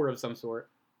a tour of some sort.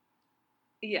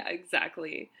 Yeah,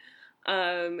 exactly.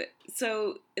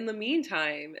 So, in the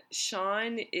meantime,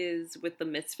 Sean is with the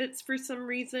Misfits for some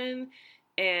reason,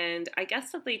 and I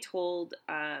guess that they told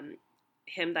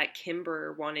him that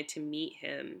Kimber wanted to meet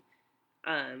him,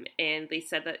 and they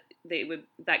said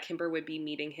that Kimber would be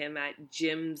meeting him at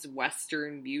Jim's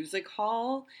Western Music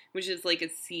Hall, which is like a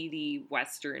seedy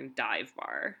Western dive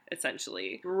bar,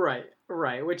 essentially. Right,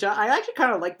 which I actually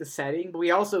kind of like the setting, but we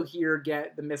also here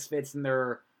get the Misfits in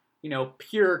their,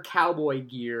 pure cowboy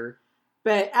gear.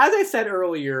 But as I said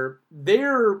earlier,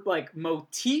 their, like,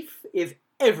 motif is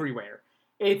everywhere.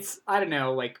 It's, I don't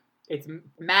know, like, it's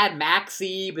Mad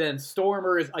Maxy, but then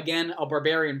Stormer is, again, a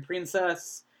barbarian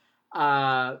princess.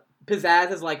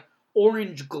 Pizzazz is, like,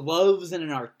 orange gloves and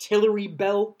an artillery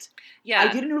belt. Yeah.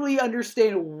 I didn't really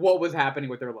understand what was happening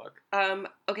with her look.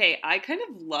 Okay, I kind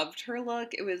of loved her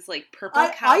look. It was, like, purple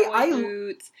cowboy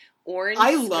boots, orange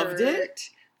skirt. Loved it.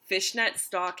 Fishnet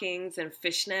stockings and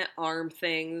fishnet arm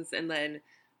things, and then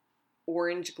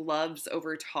orange gloves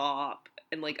over top,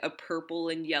 and, like, a purple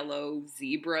and yellow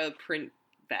zebra print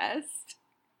vest.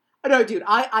 No, dude,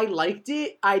 I liked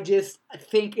it. I just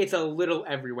think it's a little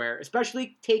everywhere,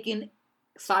 especially taken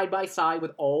side by side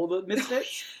with all the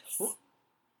Misfits. Yes.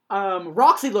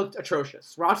 Roxy looked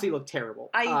atrocious. Roxy looked terrible.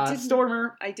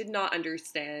 Stormer. I did not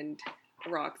understand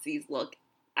Roxy's look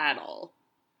at all.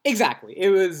 Exactly.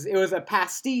 It was a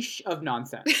pastiche of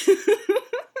nonsense.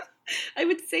 I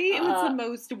would say it was the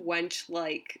most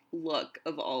wench-like look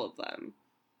of all of them.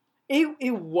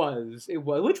 It was,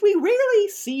 which we rarely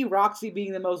see Roxy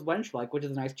being the most wench-like, which is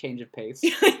a nice change of pace.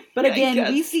 But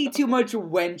again, we see too much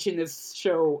wench in this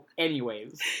show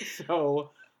anyways, so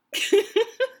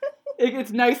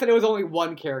it's nice that it was only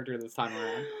one character this time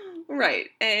around. Right,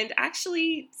 and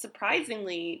actually,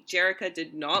 surprisingly, Jerrica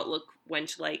did not look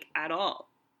wench-like at all.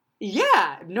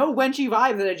 Yeah, no Wenchy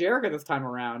vibes at Jerica this time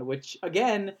around, which,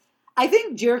 again, I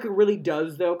think Jerica really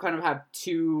does, though, kind of have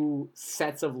two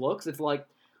sets of looks. It's, like,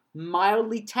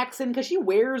 mildly Texan, because she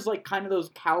wears, like, kind of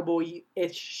those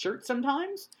cowboy-ish shirts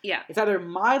sometimes. Yeah, It's either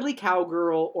mildly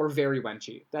cowgirl or very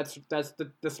Wenchy. That's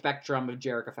the spectrum of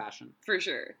Jerica fashion. for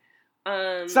sure.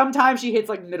 Sometimes she hits,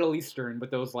 like, Middle Eastern with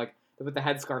those, like, with the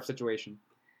headscarf situation.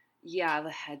 Yeah,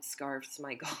 the headscarves,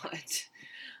 my god.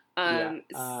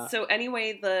 Yeah, So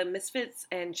anyway, the Misfits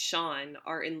and Sean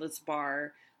are in this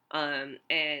bar,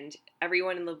 and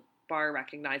everyone in the bar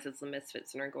recognizes the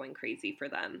Misfits and are going crazy for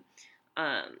them.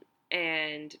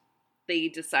 And they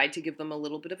decide to give them a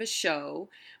little bit of a show,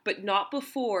 but not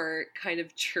before kind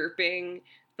of chirping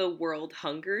the World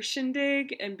Hunger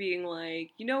Shindig and being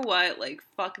like, you know what, like,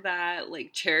 fuck that,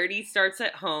 like, charity starts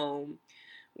at home,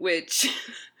 which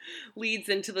leads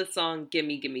into the song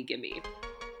Gimme, Gimme, Gimme.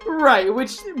 Right,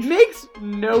 which makes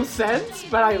no sense,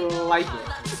 but I like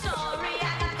it.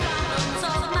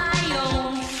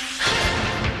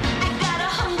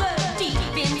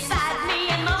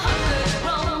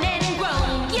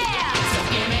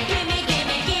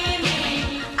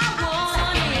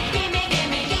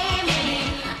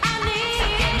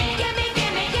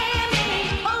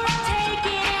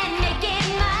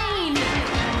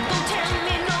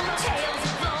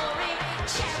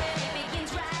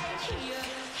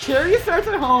 Charity starts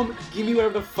at home, give me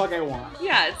whatever the fuck I want.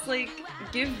 Yeah, it's like,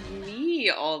 give me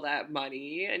all that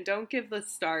money and don't give the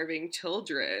starving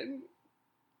children.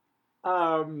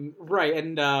 Right,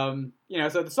 and,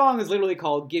 so the song is literally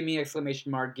called Gimme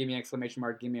exclamation mark, gimme exclamation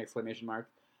mark, gimme exclamation mark.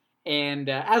 And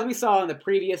as we saw in the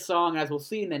previous song, as we'll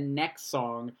see in the next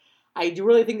song, I do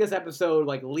really think this episode,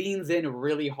 like, leans in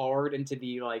really hard into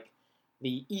the, like,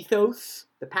 the ethos,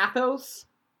 the pathos,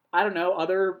 I don't know,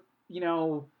 other,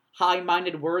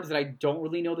 high-minded words that I don't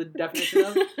really know the definition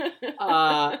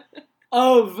of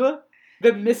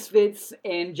the Misfits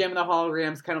and Gem and the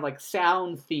Holograms kind of like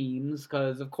sound themes,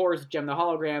 because of course Gem and the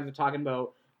Holograms are talking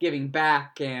about giving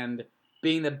back and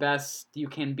being the best you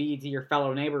can be to your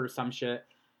fellow neighbor or some shit.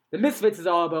 The Misfits is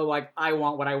all about like, I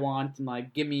want what I want and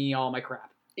like, give me all my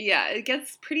crap. Yeah, it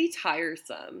gets pretty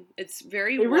tiresome. It's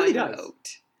very It really one does.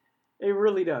 note. It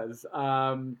really does.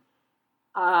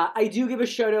 I do give a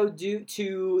shout out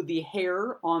to the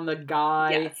hair on the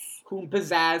guy Yes. whom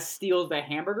Pizzazz steals the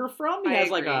hamburger from. He I has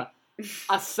like agree.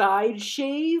 a side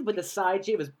shave, but the side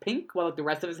shave is pink, while like the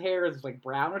rest of his hair is like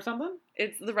brown or something.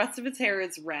 It's the rest of his hair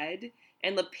is red,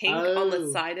 and the pink on the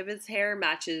Oh. side of his hair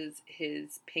matches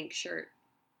his pink shirt.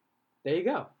 There you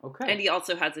go. Okay. And he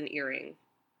also has an earring.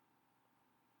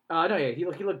 No, yeah, he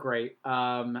looked great.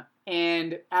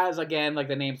 And as again, like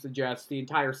the name suggests, the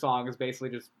entire song is basically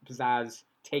just Pizzazz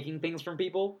taking things from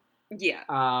people.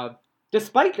 Yeah.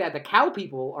 Despite that, the cow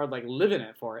people are like living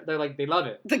it for it. They're like, they love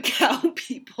it. The cow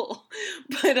people.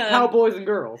 But Cowboys and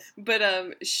girls. But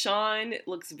Sean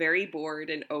looks very bored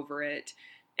and over it,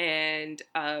 and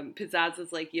Pizzazz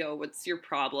is like, "Yo, what's your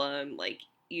problem? Like,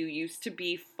 you used to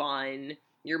be fun.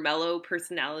 Your mellow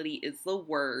personality is the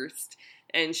worst."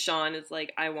 And Sean is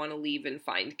like, "I want to leave and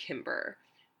find Kimber,"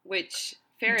 which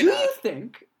fair Do enough. you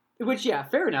think? Which, yeah,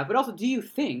 fair enough. But also, do you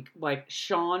think like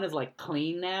Sean is like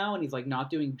clean now and he's like not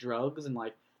doing drugs and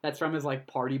like that's from his like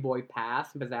party boy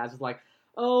past? And Pizzazz is like,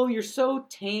 "Oh, you're so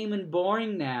tame and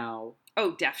boring now."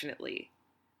 Oh, definitely.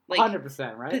 Like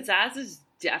 100%, right? Pizzazz is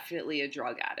definitely a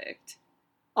drug addict.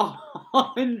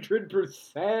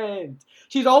 100%.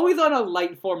 She's always on a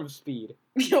light form of speed.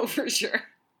 Yo, for sure.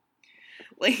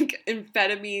 Like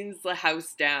amphetamines, the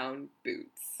house down,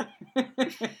 boots.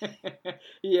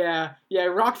 yeah.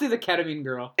 Roxy's a ketamine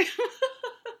girl.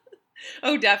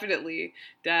 Oh, definitely.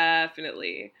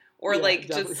 Definitely. Or Yeah, like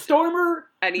definitely. just Stormer.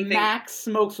 anything. Max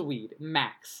smokes weed.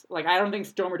 Max. Like I don't think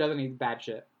Stormer does any bad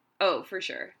shit. Oh, for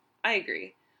sure. I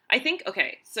agree. I think,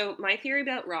 okay, so my theory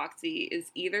about Roxy is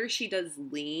either she does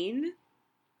lean,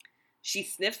 she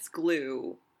sniffs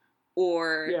glue,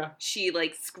 or Yeah. she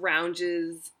like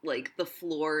scrounges like the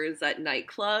floors at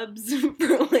nightclubs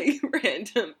for like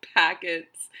random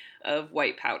packets of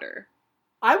white powder.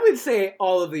 I would say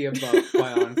all of the above,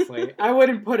 quite honestly. I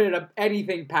wouldn't put it up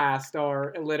anything past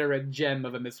our illiterate gem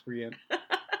of a miscreant.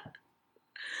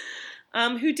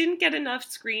 Who didn't get enough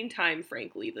screen time,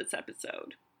 frankly, this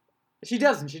episode. She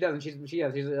doesn't. She don't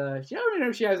even know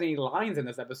if she has any lines in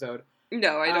this episode.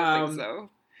 No, I don't think so.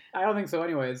 I don't think so.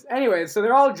 Anyways, so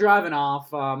they're all driving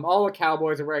off. All the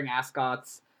cowboys are wearing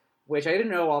ascots, which I didn't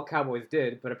know all cowboys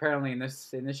did, but apparently in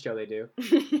this show they do.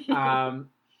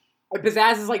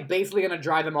 Pizzazz is like basically gonna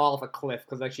drive them all off a cliff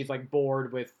because like she's like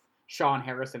bored with Sean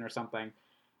Harrison or something,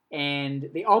 and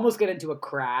they almost get into a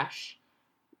crash.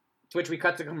 To which we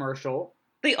cut to commercial,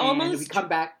 They And we almost come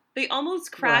back. they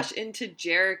almost crash into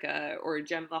Jerica or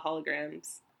Gem of the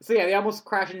Holograms. So yeah, they almost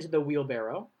crash into the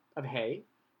wheelbarrow of hay.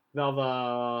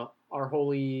 Our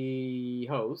holy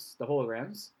hosts, the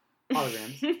holograms.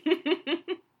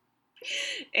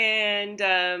 And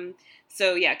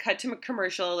so yeah, cut to a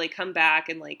commercial. They come back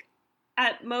and like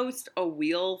at most a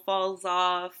wheel falls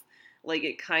off. Like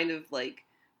it kind of like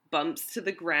bumps to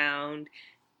the ground,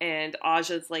 and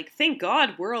Aja's like, "Thank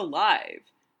God we're alive."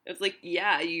 It's like,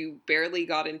 yeah, you barely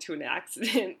got into an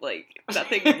accident. Like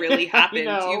nothing really happened.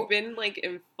 know.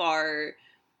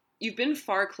 You've been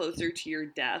far closer to your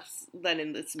deaths than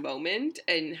in this moment,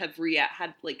 and have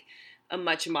had like a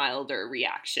much milder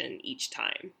reaction each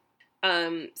time.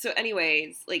 So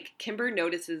anyways, like Kimber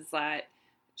notices that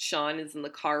Sean is in the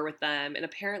car with them, and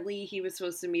apparently he was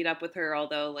supposed to meet up with her,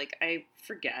 although like I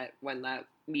forget when that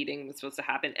meeting was supposed to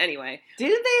happen. Anyway.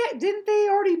 Didn't they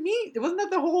already meet? Wasn't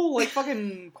that the whole like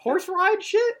fucking horse ride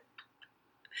shit?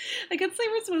 I guess they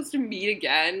were supposed to meet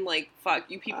again. Like,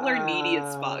 fuck, you people are needy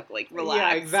as fuck. Like, relax.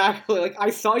 Yeah, exactly. Like, I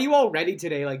saw you already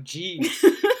today. Like, geez.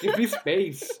 Give me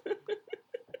space.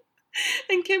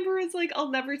 And Kimber is like,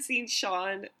 I'll never see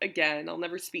Sean again. I'll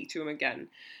never speak to him again.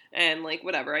 And, like,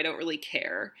 whatever. I don't really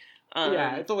care.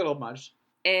 Yeah, it's a little much.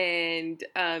 And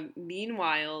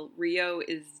meanwhile, Rio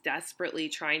is desperately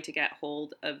trying to get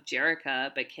hold of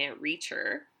Jerica, but can't reach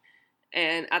her.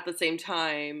 And at the same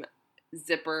time,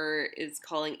 Zipper is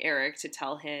calling Eric to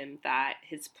tell him that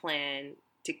his plan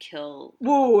to kill...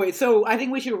 Wait. So I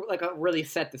think we should like really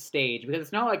set the stage, because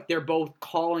it's not like they're both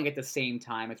calling at the same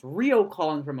time. It's Rio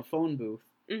calling from a phone booth.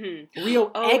 Mm-hmm.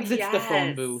 Rio exits the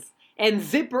phone booth, and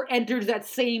Zipper enters that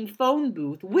same phone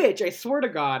booth, which, I swear to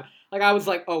God, like I was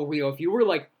like, oh, Rio, if you were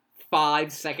like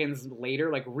 5 seconds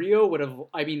later, like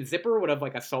Zipper would have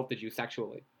like assaulted you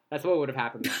sexually. That's what would have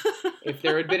happened then. If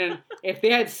there had been if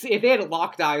they had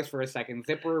locked eyes for a second,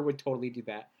 Zipper would totally do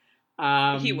that.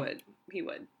 He would.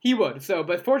 So,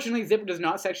 but fortunately, Zipper does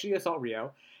not sexually assault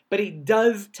Rio, but he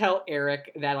does tell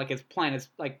Eric that like his plan is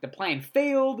like the plan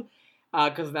failed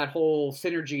because of that whole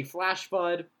synergy flash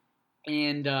FUD,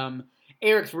 and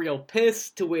Eric's real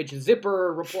pissed. To which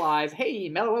Zipper replies, "Hey,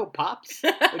 mellow out, pops,"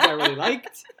 which I really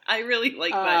liked. I really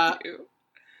like that too.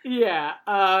 Yeah,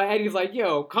 and he's like,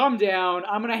 yo, calm down,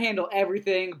 I'm gonna handle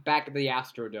everything back at the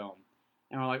Astrodome.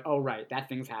 And we're like, oh, right, that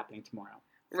thing's happening tomorrow.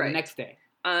 So right. The next day.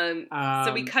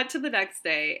 So we cut to the next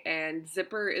day, and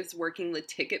Zipper is working the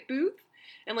ticket booth,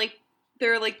 and, like,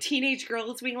 there are, like, teenage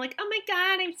girls being like, oh my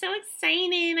God, I'm so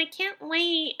excited, I can't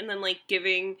wait, and then, like,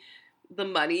 giving the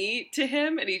money to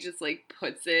him, and he just, like,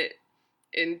 puts it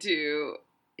into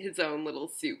his own little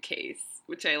suitcase.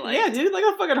 Which I like. Yeah, dude, like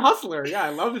a fucking hustler. Yeah, I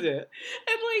loved it.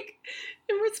 And, like,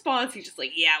 in response, he's just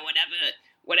like, yeah,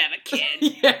 whatever,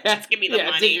 kid. Yeah. Just give me the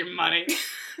money. Take your money.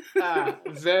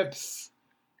 Zips.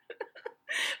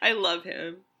 I love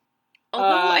him.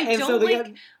 Although, I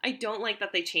don't like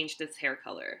that they changed his hair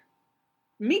color.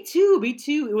 Me too.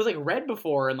 It was, like, red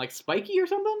before and, like, spiky or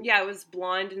something? Yeah, it was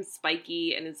blonde and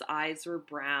spiky, and his eyes were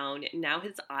brown. And now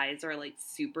his eyes are, like,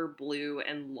 super blue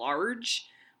and large,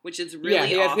 which is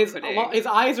really off-putting. His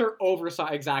eyes are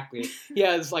oversized. Exactly. He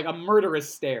has like a murderous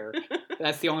stare.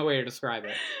 That's the only way to describe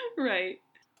it. Right.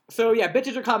 So yeah,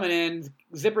 bitches are coming in.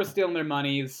 Zipper's stealing their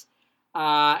monies.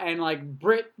 And like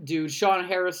Brit dude, Sean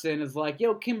Harrison is like,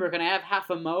 yo, Kimber, can I have half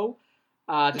a mo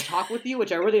to talk with you?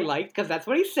 Which I really liked, because that's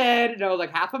what he said. And I was like,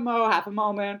 half a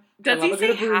mo, man. Does he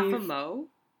say half a mo?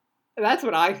 That's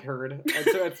what I heard.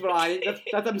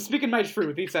 I'm speaking my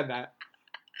truth. He said that.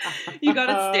 You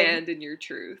gotta stand in your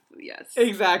truth, yes.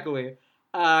 Exactly.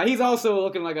 He's also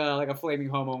looking like a flaming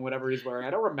homo in whatever he's wearing.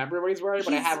 I don't remember what he's wearing,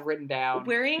 but I have it written down.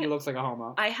 He looks like a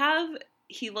homo.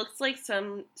 He looks like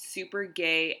some super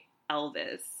gay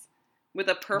Elvis with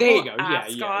a purple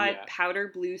ascot,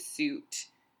 powder blue suit.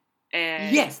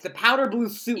 And yes, the powder blue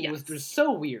suit was just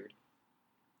so weird.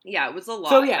 Yeah, it was a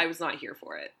lot. So, yeah. I was not here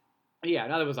for it. Yeah,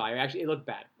 neither was I. Actually, it looked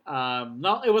bad.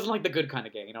 It wasn't like the good kind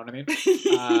of gay, you know what I mean?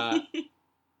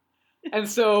 And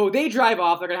so they drive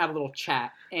off, they're going to have a little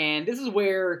chat, and this is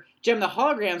where Gem and the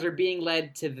Holograms are being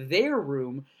led to their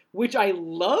room, which I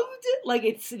loved. Like,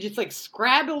 it's just, like,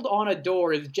 scrabbled on a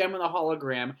door is Gem and the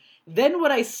Hologram. Then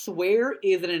what I swear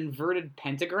is an inverted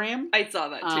pentagram. I saw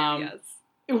that too, yes.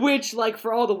 Which, like,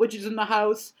 for all the witches in the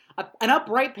house, an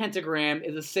upright pentagram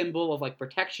is a symbol of, like,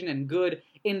 protection and good.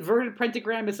 Inverted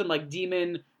pentagram is some, like,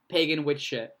 demon, pagan witch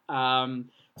shit. So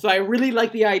I really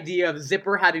like the idea of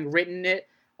Zipper having written it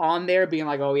on there, being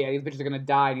like, oh yeah, these bitches are gonna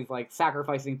die, and he's like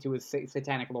sacrificing to his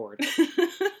satanic lord.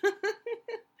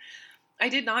 I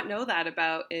did not know that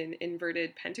about an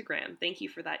inverted pentagram. Thank you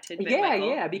for that tidbit, Michael.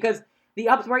 Yeah, because the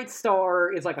upright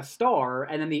star is like a star,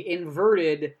 and then the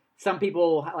inverted, some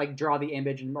people like draw the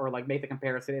image or like make the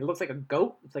comparison. It looks like a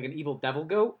goat. It's like an evil devil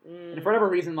goat. And for whatever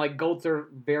reason, like goats are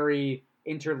very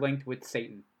interlinked with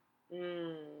Satan.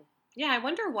 Yeah, I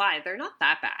wonder why. They're not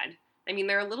that bad. I mean,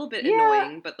 they're a little bit Yeah.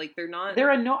 annoying, but like they're not.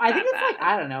 They're I think that it's like,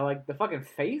 bad. I don't know, like the fucking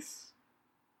face.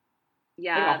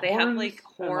 Yeah, Like they have like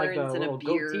horns and, like, the and a little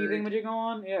goatee thing beard. that you go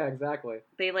on. Yeah, exactly.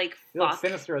 They like They look fuck.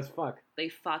 sinister as fuck. They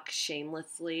fuck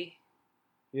shamelessly.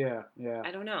 Yeah, yeah.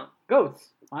 I don't know. Goats.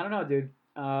 I don't know, dude.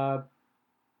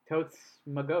 Totes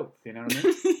my goats. You know what I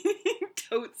mean?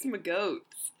 Totes my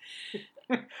goats.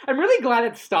 I'm really glad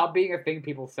it stopped being a thing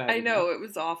people say. I know, it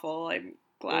was awful. I'm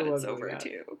glad It it's was really over bad.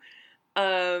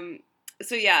 too.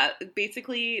 So yeah,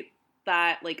 basically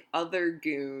that like other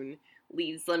goon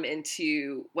leads them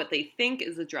into what they think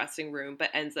is a dressing room, but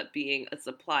ends up being a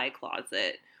supply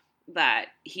closet that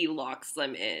he locks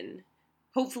them in.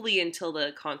 Hopefully until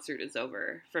the concert is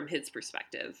over, from his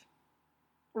perspective.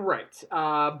 Right.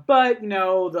 But, you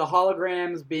know, the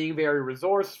holograms being very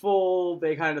resourceful,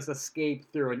 they kind of just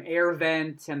escape through an air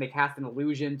vent, and they cast an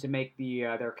illusion to make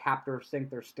their captors think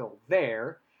they're still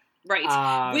there.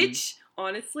 Right. Which,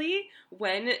 honestly,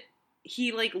 when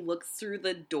he, like, looks through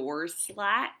the door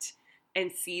slat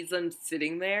and sees them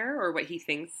sitting there, or what he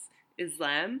thinks is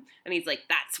them, and he's like,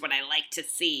 that's what I like to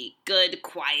see. Good,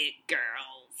 quiet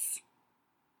girls.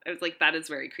 I was like, that is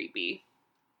very creepy.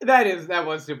 That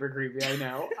was super creepy, I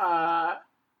know.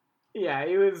 Yeah,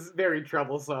 it was very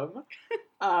troublesome.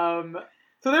 So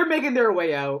they're making their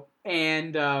way out,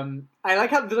 and I like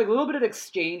how there's like a little bit of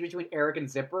exchange between Eric and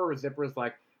Zipper, where Zipper's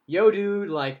like, yo, dude,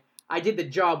 like, I did the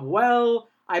job well,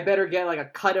 I better get, like, a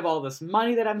cut of all this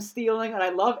money that I'm stealing, and I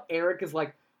love Eric is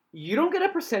like, you don't get a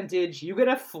percentage, you get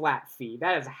a flat fee.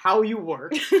 That is how you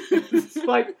work. It's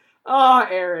like, oh,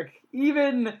 Eric,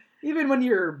 even when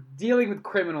you're dealing with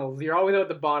criminals, you're always at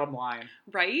the bottom line.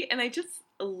 Right? And I just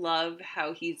love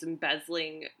how he's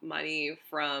embezzling money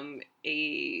from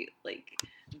a, like,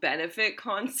 benefit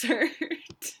concert.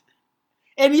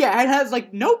 And yeah, it has,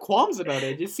 like, no qualms about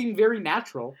it. It just seemed very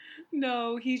natural.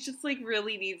 No, he just, like,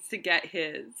 really needs to get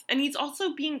his. And he's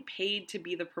also being paid to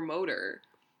be the promoter.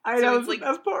 I So know, it's it's like- the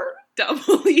best part.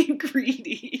 Doubly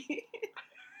greedy.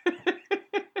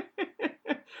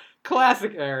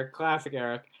 Classic Eric.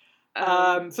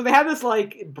 So they have this,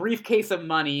 like, briefcase of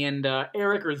money, and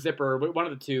Eric or Zipper, one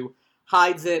of the two,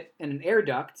 hides it in an air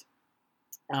duct,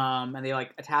 and they,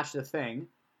 like, attach the thing.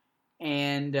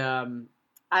 And,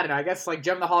 I don't know, I guess, like,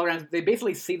 Gem and the Holograms, they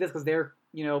basically see this because they're,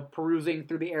 you know, perusing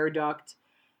through the air duct.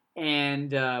 And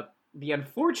the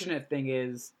unfortunate thing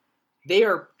is they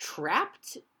are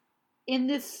trapped in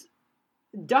this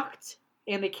duct,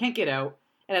 and they can't get out.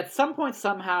 And at some point,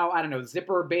 somehow, I don't know,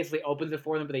 Zipper basically opens it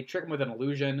for them, but they trick them with an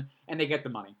illusion, and they get the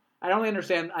money. I don't really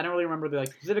understand. I don't really remember the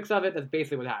like specifics of it. That's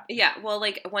basically what happened. Yeah, well,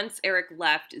 like, once Eric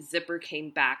left, Zipper came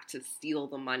back to steal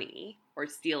the money, or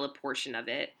steal a portion of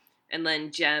it. And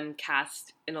then Gem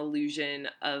cast an illusion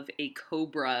of a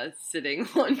cobra sitting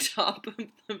on top of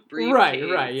the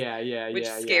briefcase. Right, yeah. Which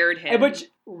scared him. And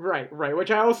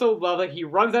which I also love that he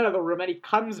runs out of the room and he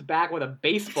comes back with a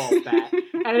baseball bat.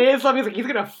 And it is something like he's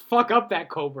gonna fuck up that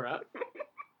cobra.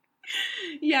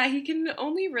 Yeah, he can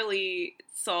only really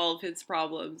solve his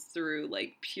problems through,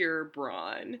 like, pure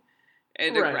brawn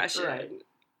and aggression. Right.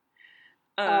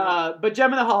 But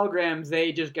Gem and the Holograms,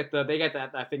 they just get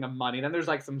that thing of money. Then there's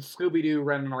like some Scooby-Doo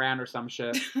running around or some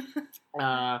shit.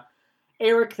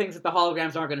 Eric thinks that the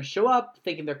holograms aren't going to show up,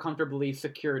 thinking they're comfortably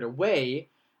secured away.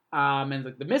 And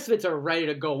like the Misfits are ready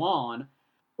to go on.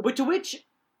 To which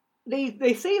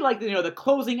they say, like, you know, the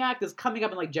closing act is coming up,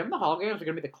 and like Gem and the Holograms are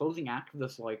going to be the closing act of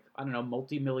this, like, I don't know,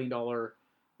 multi-million-dollar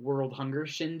world hunger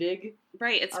shindig.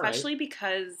 Right, especially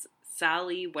because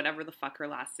Sally, whatever the fuck her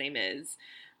last name is,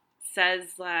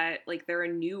 says that, like, they're a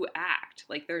new act.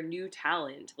 Like, they're new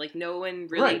talent. Like, no one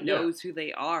really knows who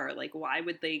they are. Like, why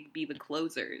would they be the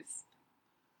closers?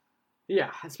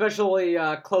 Yeah, especially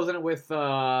closing it with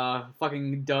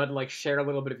fucking dud, like, share a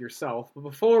little bit of yourself. But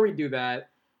before we do that,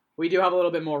 we do have a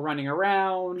little bit more running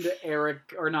around.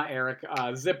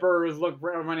 Zipper is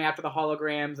running after the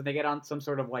holograms, and they get on some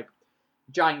sort of, like,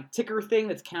 giant ticker thing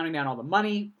that's counting down all the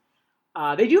money.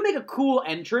 They do make a cool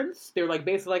entrance. They're like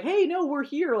basically like, hey, no, we're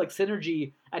here. Like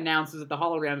Synergy announces that the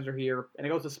holograms are here, and it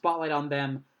goes to spotlight on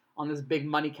them on this big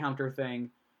money counter thing.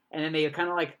 And then they kind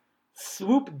of like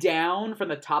swoop down from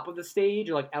the top of the stage,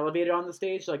 or like elevated on the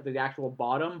stage, to, like the actual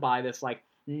bottom by this like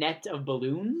net of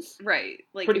balloons. Right.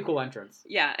 Like, pretty cool entrance.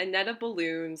 Yeah, a net of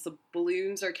balloons. The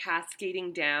balloons are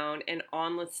cascading down, and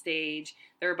on the stage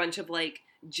there are a bunch of like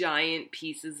giant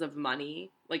pieces of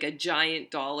money, like a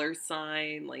giant dollar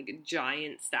sign, like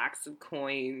giant stacks of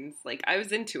coins. Like, I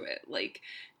was into it. Like,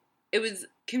 it was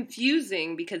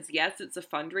confusing because, yes, it's a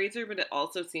fundraiser, but it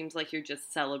also seems like you're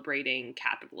just celebrating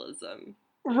capitalism.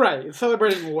 Right,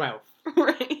 celebrating wealth.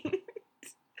 Right.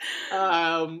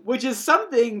 Which is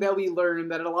something that we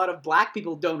learned that a lot of black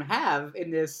people don't have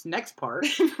in this next part.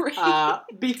 Right.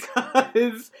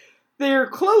 Because their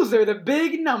closer, the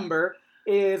big number,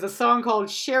 is a song called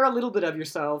Share a Little Bit of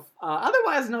Yourself,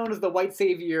 otherwise known as the White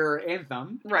Savior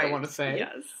Anthem, Right. I want to say.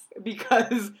 Yes.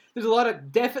 Because there's a lot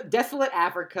of desolate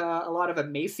Africa, a lot of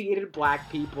emaciated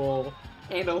black people,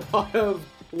 and a lot of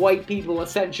white people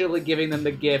essentially giving them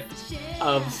the gift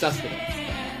of sustenance.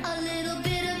 A little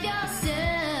bit of yourself.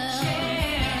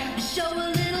 Show a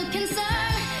little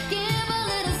concern. Give a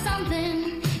little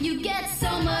something. You get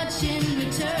so much in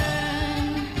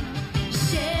return.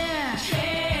 Share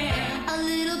a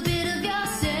little bit of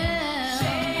yourself.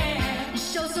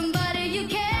 Show somebody you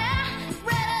care.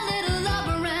 Spread a little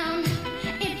love around.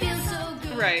 It feels so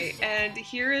good. Right. And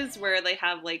here is where they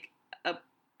have like a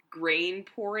grain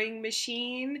pouring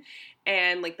machine,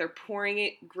 and like they're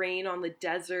pouring grain on the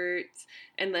desert,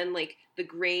 and then like the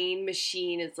grain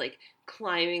machine is like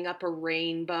climbing up a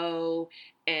rainbow,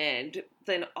 and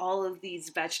then all of these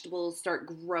vegetables start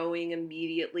growing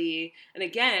immediately. And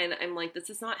again, I'm like, this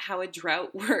is not how a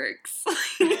drought works.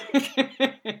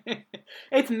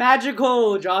 It's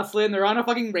magical, Jocelyn. They're on a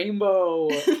fucking rainbow.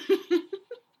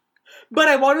 But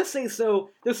I want to say,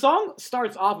 so the song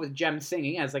starts off with Jem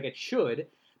singing, as like it should.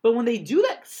 But when they do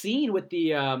that scene with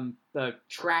the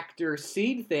tractor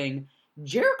seed thing,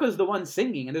 Jerica's the one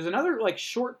singing, and there's another like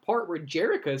short part where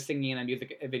Jerica is singing in a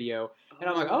music video, and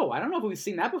I'm like, oh, I don't know if we've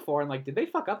seen that before, and like, did they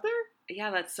fuck up there?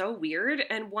 Yeah, that's so weird.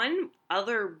 And one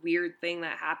other weird thing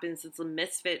that happens is the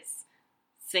Misfits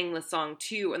sing the song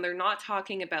too, and they're not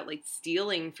talking about like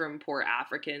stealing from poor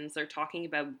Africans, they're talking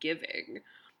about giving,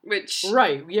 which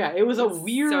Right, yeah, it was a is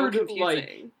weird so like.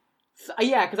 confusing.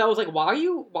 Yeah, because I was like, why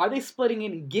are they splitting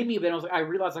in gimme? But then I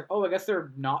realized like, oh, I guess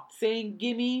they're not saying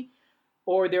gimme,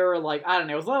 or they're like, I don't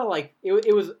know. It was a lot of like,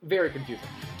 it was very confusing.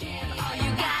 All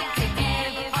you got to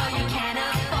give, all you can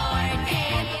afford,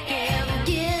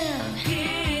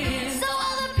 give. So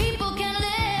other people can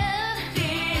live.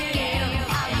 Give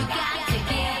all you got to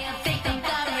give. Think of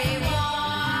the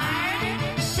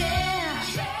reward. Share.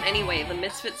 Anyway, the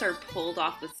Misfits are pulled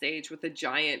off the stage with a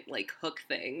giant like hook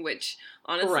thing, which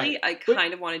honestly Right. I But-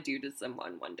 kind of want to do to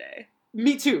someone one day.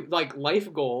 Me too. Like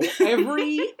life goal.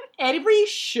 Every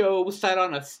show set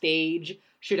on a stage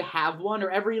should have one, or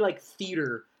every like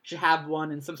theater should have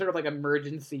one in some sort of like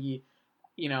emergency,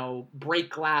 break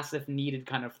glass if needed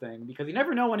kind of thing. Because you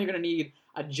never know when you're gonna need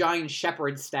a giant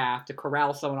shepherd staff to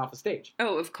corral someone off a stage.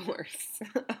 Oh, of course.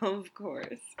 Of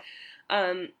course.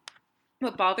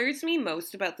 What bothers me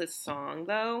most about this song,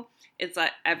 though, is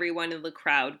that everyone in the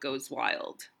crowd goes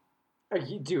wild.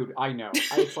 Dude, I know.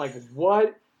 It's like,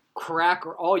 what crack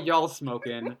are all y'all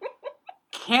smoking?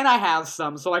 Can I have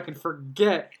some so I can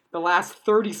forget the last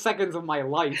 30 seconds of my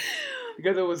life?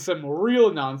 Because it was some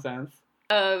real nonsense.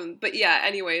 But yeah,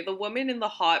 anyway, the woman in the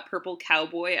hot purple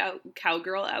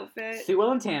cowgirl outfit. Sue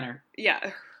Ellen Tanner.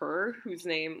 Yeah, her, whose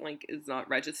name, like, is not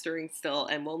registering still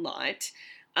and will not,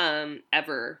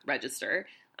 ever register,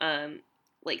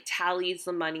 like, tallies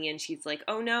the money, and she's like,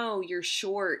 oh no, you're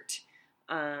short,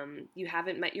 you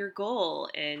haven't met your goal,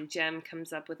 and Jem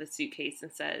comes up with a suitcase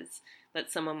and says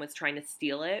that someone was trying to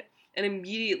steal it, and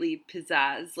immediately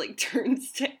Pizzazz, like,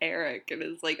 turns to Eric and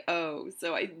is like, oh,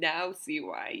 so I now see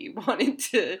why you wanted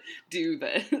to do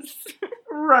this.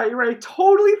 Right.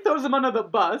 Totally throws him under the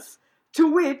bus.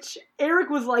 To which Eric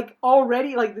was like,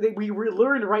 already, like, we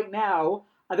learned right now,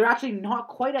 they're actually not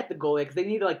quite at the goal yet, because they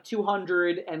needed like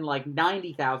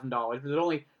 $290,000. There's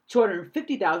only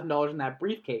 $250,000 in that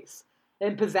briefcase.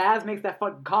 And Pizzazz makes that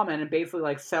fucking comment and basically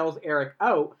like sells Eric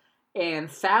out. And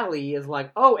Sally is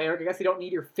like, oh, Eric, I guess you don't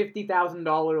need your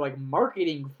 $50,000 like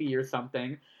marketing fee or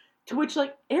something. To which,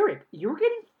 like, Eric, you're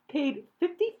getting paid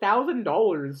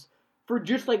 $50,000 for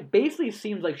just like basically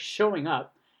seems like showing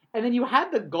up. And then you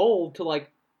had the goal to like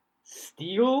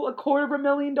steal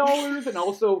 $250,000 and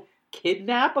also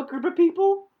kidnap a group of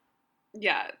people.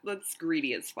 Yeah, that's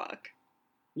greedy as fuck.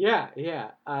 Yeah.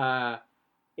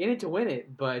 In it to win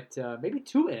it, but maybe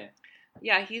to win it.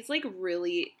 Yeah, he's like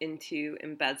really into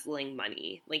embezzling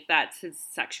money. Like, that's his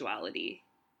sexuality.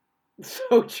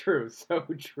 So true.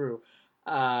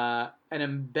 An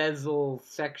embezzle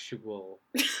sexual.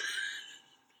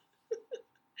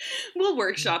 We'll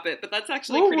workshop it, but that's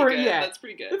actually pretty good. Yeah. That's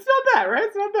pretty good. It's not bad, right?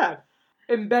 It's not bad.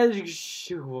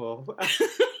 Embezzle.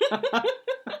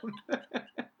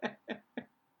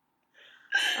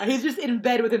 He's just in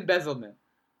bed with embezzlement.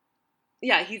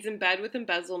 Yeah, he's in bed with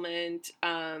embezzlement.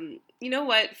 You know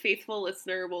what? Faithful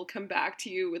listener will come back to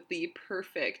you with the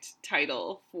perfect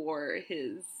title for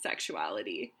his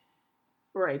sexuality.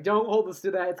 Right, don't hold us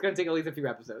to that. It's going to take at least a few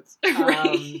episodes.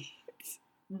 Right.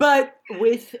 But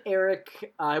with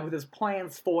Eric, with his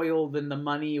plans foiled and the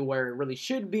money where it really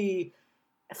should be,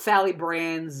 Sally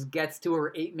Brands gets to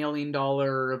her $8 million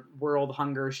world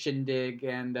hunger shindig,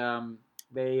 and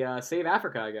they save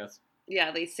Africa, I guess.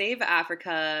 Yeah, they save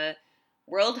Africa.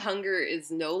 World hunger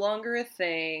is no longer a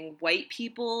thing. White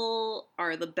people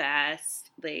are the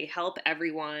best. They help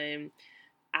everyone.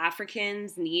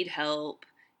 Africans need help,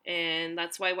 and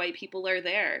that's why white people are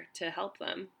there to help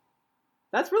them.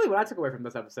 That's really what I took away from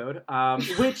this episode,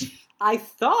 which I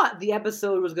thought the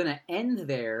episode was going to end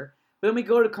there, but then we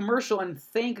go to commercial, and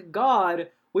thank God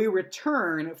we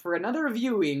return for another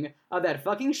viewing of that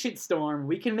fucking shitstorm.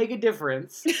 We Can Make a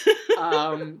Difference.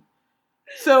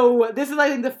 So this is, I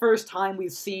think, the first time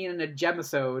we've seen in a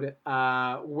Gemisode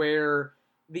where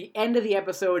the end of the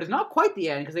episode is not quite the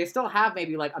end, because they still have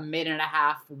maybe like a minute and a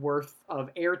half worth of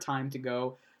airtime to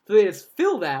go. So they just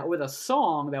fill that with a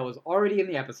song that was already in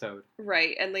the episode.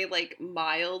 Right, and they like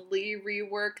mildly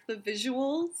rework the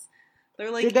visuals. They're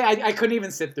like, Did they? I couldn't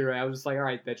even sit through it. I was just like, all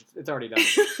right, bitch, it's already done.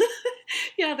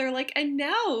 Yeah, they're like, and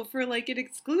now for like an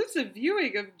exclusive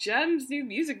viewing of Jem's new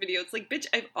music video. It's like, bitch,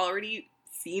 I've already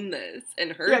seen this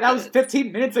and heard. Yeah, that was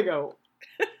 15 minutes ago.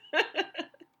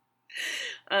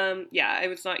 Yeah, I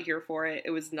was not here for it.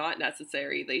 It was not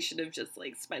necessary. They should have just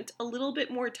like spent a little bit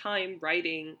more time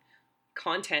writing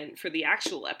content for the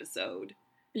actual episode.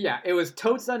 Yeah, it was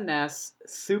totes on Ness,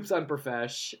 soups on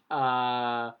Profesh,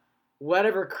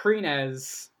 whatever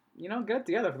Kreenez, get it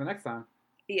together for the next time.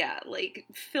 Yeah, like,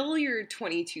 fill your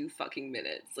 22 fucking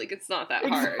minutes. Like, it's not that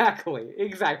hard.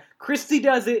 Exactly. Christy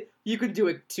does it, you can do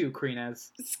it too,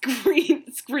 Kreenez.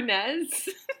 Screenez?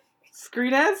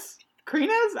 Screenez?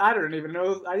 Kreenez? I don't even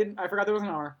know. I forgot there was an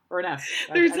R. Or an S.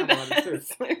 There's I an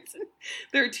S.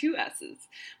 There are two S's.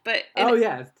 But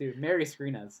it's two. Mary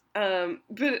Screenez.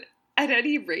 But at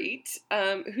any rate,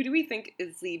 who do we think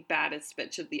is the baddest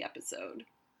bitch of the episode?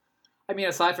 I mean,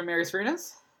 aside from Mary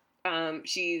Screenez?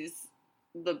 She's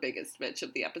the biggest bitch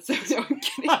of the episode. No, I'm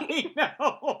kidding. I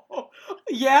know.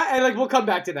 Yeah, and we'll come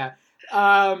back to that.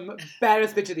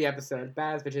 Baddest bitch of the episode.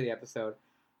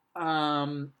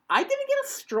 I didn't get a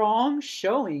strong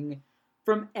showing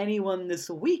from anyone this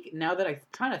week, now that I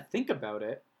kind of think about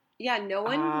it. Yeah, no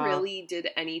one really did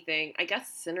anything. I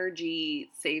guess Synergy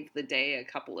saved the day a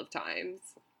couple of times.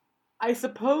 I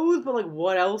suppose, but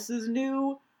what else is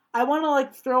new? I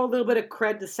want to throw a little bit of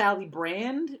cred to Sally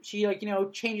Brand. She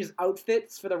changes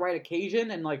outfits for the right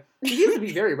occasion, and she used to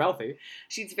be very wealthy.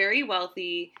 She's very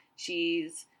wealthy.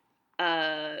 She's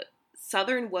a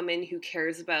Southern woman who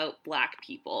cares about Black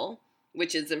people,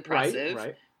 which is impressive.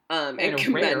 Right. And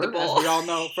commendable. Rare, as we all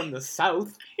know from the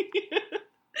South.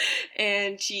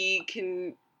 And she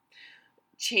can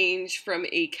change from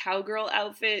a cowgirl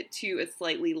outfit to a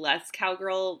slightly less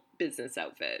cowgirl business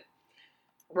outfit.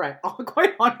 Right.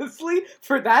 Quite honestly,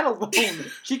 for that alone,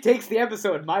 she takes the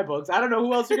episode in my books. I don't know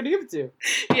who else you're going to give it to.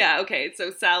 Yeah, okay.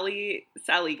 So Sally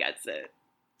gets it.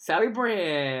 Sally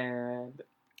Brand.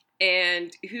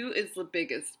 And who is the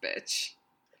biggest bitch?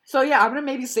 So yeah, I'm going to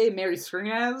maybe say Mary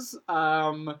Screenez.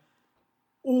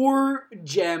 Or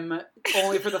Jem,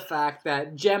 only for the fact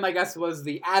that Jem, I guess, was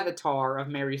the avatar of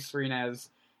Mary Screenez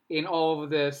in all of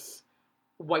this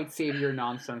white savior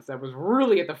nonsense that was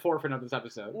really at the forefront of this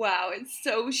episode. Wow, it's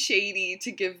so shady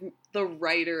to give the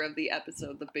writer of the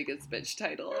episode the biggest bitch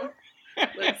title.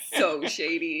 That's so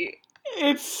shady.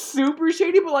 It's super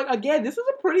shady, but again, this is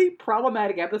a pretty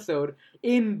problematic episode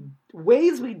in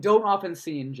ways we don't often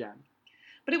see in Jem.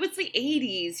 But it was the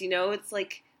 80s, it's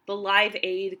the Live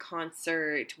Aid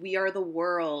concert, We Are the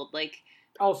World,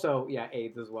 Also, yeah,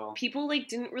 AIDS as well. People,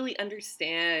 didn't really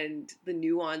understand the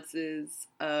nuances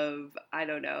of, I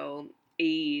don't know,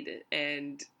 aid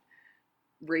and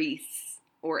race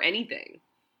or anything.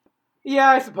 Yeah,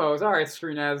 I suppose. All right,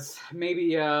 Screenez. Maybe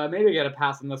get a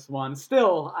pass on this one.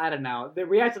 Still, I don't know.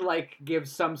 We had to, give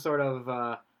some sort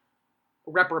of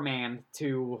reprimand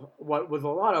to what was a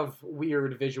lot of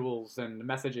weird visuals and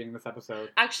messaging this episode.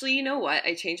 Actually, you know what?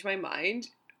 I changed my mind.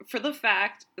 For the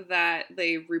fact that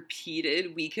they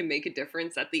repeated We Can Make a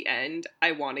Difference at the end,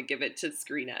 I want to give it to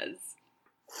Screenez.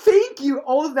 Thank you!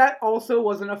 All of that also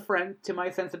was an affront to my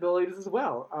sensibilities as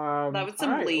well. That was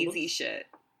some lazy shit.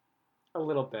 A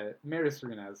little bit. Mary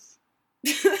Screenez.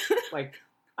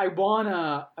 I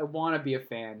wanna be a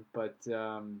fan, but you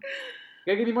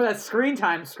gotta give me more of that screen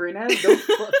time, Screenez. Don't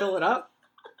fill it up.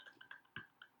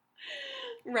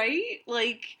 Right?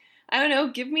 Like, I don't know,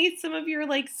 give me some of your,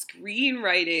 like,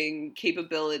 screenwriting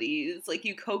capabilities. Like,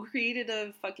 you co-created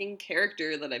a fucking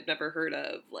character that I've never heard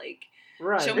of. Like,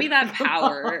 Right. show me that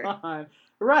power.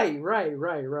 Right.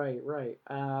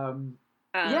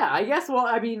 Yeah, I guess, well,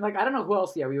 I mean, like, I don't know who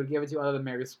else, we would give it to other than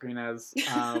Mary Screenez.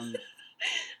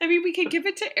 I mean, we could give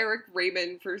it to Eric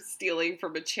Raymond for stealing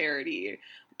from a charity,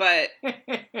 but,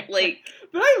 like...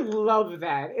 But I love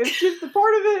that. It's just, the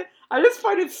part of it, I just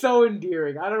find it so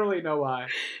endearing. I don't really know why.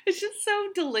 It's just so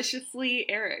deliciously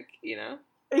Eric, you know?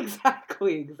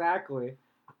 Exactly.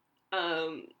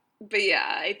 But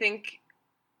yeah, I think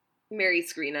Mary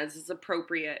Screenez is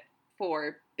appropriate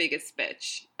for Biggest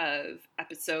Bitch of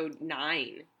episode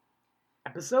 9.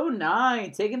 Episode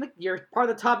 9, you're part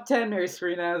of the top 10, Mary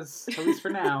Screenez, at least for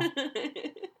now.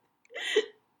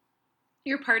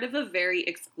 You're part of a very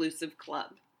exclusive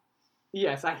club.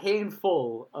 Yes, a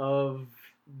handful of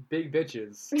big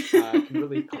bitches can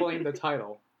really claim the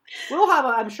title.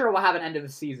 I'm sure we'll have an end of the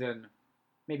season,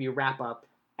 maybe wrap up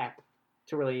ep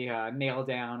to really nail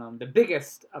down the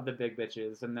biggest of the big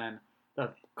bitches and then the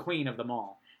queen of them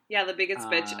all. Yeah, the biggest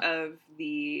bitch of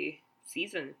the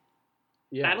season.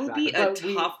 Yeah, that'll exactly.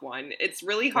 be a tough one. It's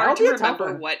really hard to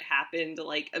remember what happened,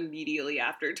 like, immediately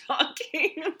after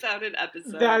talking about an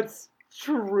episode. That's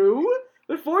true.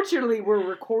 But fortunately, we're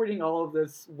recording all of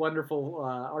this wonderful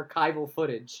archival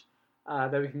footage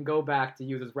that we can go back to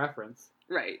use as reference.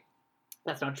 Right.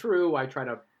 That's not true. I try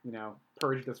to,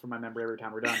 purge this from my memory every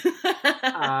time we're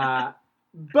done.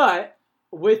 But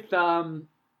with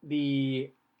the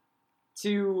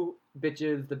two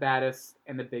bitches, the baddest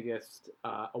and the biggest,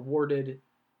 awarded,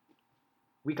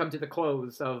 we come to the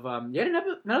close of yet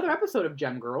another episode of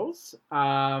Gem Girls.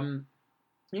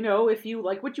 If you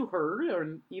like what you heard,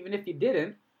 or even if you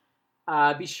didn't,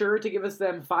 be sure to give us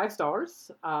them 5 stars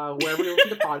wherever you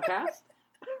listen to podcasts.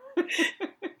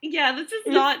 Yeah, this is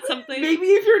not something... Maybe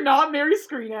if you're not Mary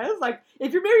Screenez,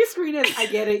 if you're Mary Screenez, I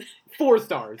get it, 4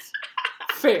 stars.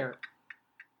 Fair.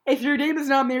 If your name is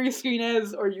not Mary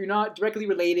Screenez, or you're not directly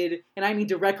related, and I mean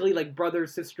directly, like brother,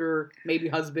 sister, maybe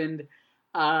husband,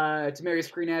 to Mary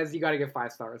Screenez, you gotta give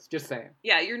 5 stars. Just saying.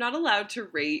 Yeah, you're not allowed to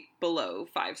rate below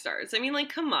 5 stars. I mean,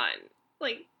 like, come on.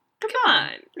 Like, come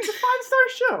on. It's a 5-star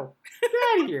show. Get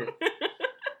out of here.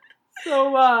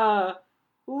 So,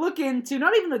 look into,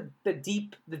 not even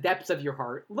the depths of your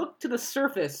heart. Look to the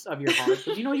surface of your heart,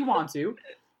 because you know you want to.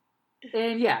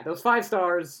 And yeah, those 5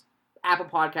 stars, Apple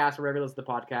Podcasts, wherever you listen to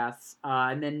podcasts.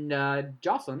 And then,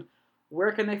 Jocelyn,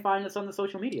 where can they find us on the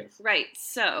social medias? Right.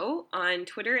 So, on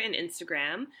Twitter and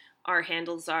Instagram, our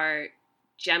handles are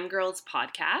Gem Girls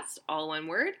Podcast, all one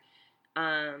word.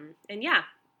 And yeah,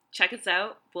 check us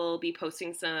out. We'll be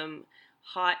posting some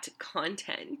hot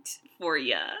content for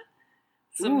you.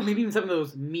 Maybe even some of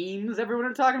those memes everyone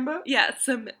are talking about? Yeah,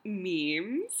 some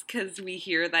memes, because we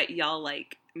hear that y'all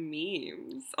like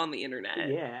memes on the internet.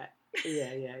 Yeah.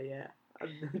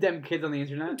 Them kids on the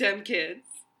internet. Dem kids.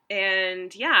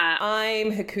 And yeah,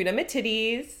 I'm Hakuna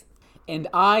Matitties. And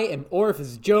I am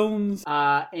Orifice Jones.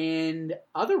 And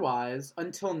otherwise,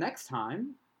 until next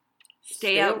time,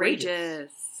 stay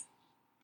outrageous.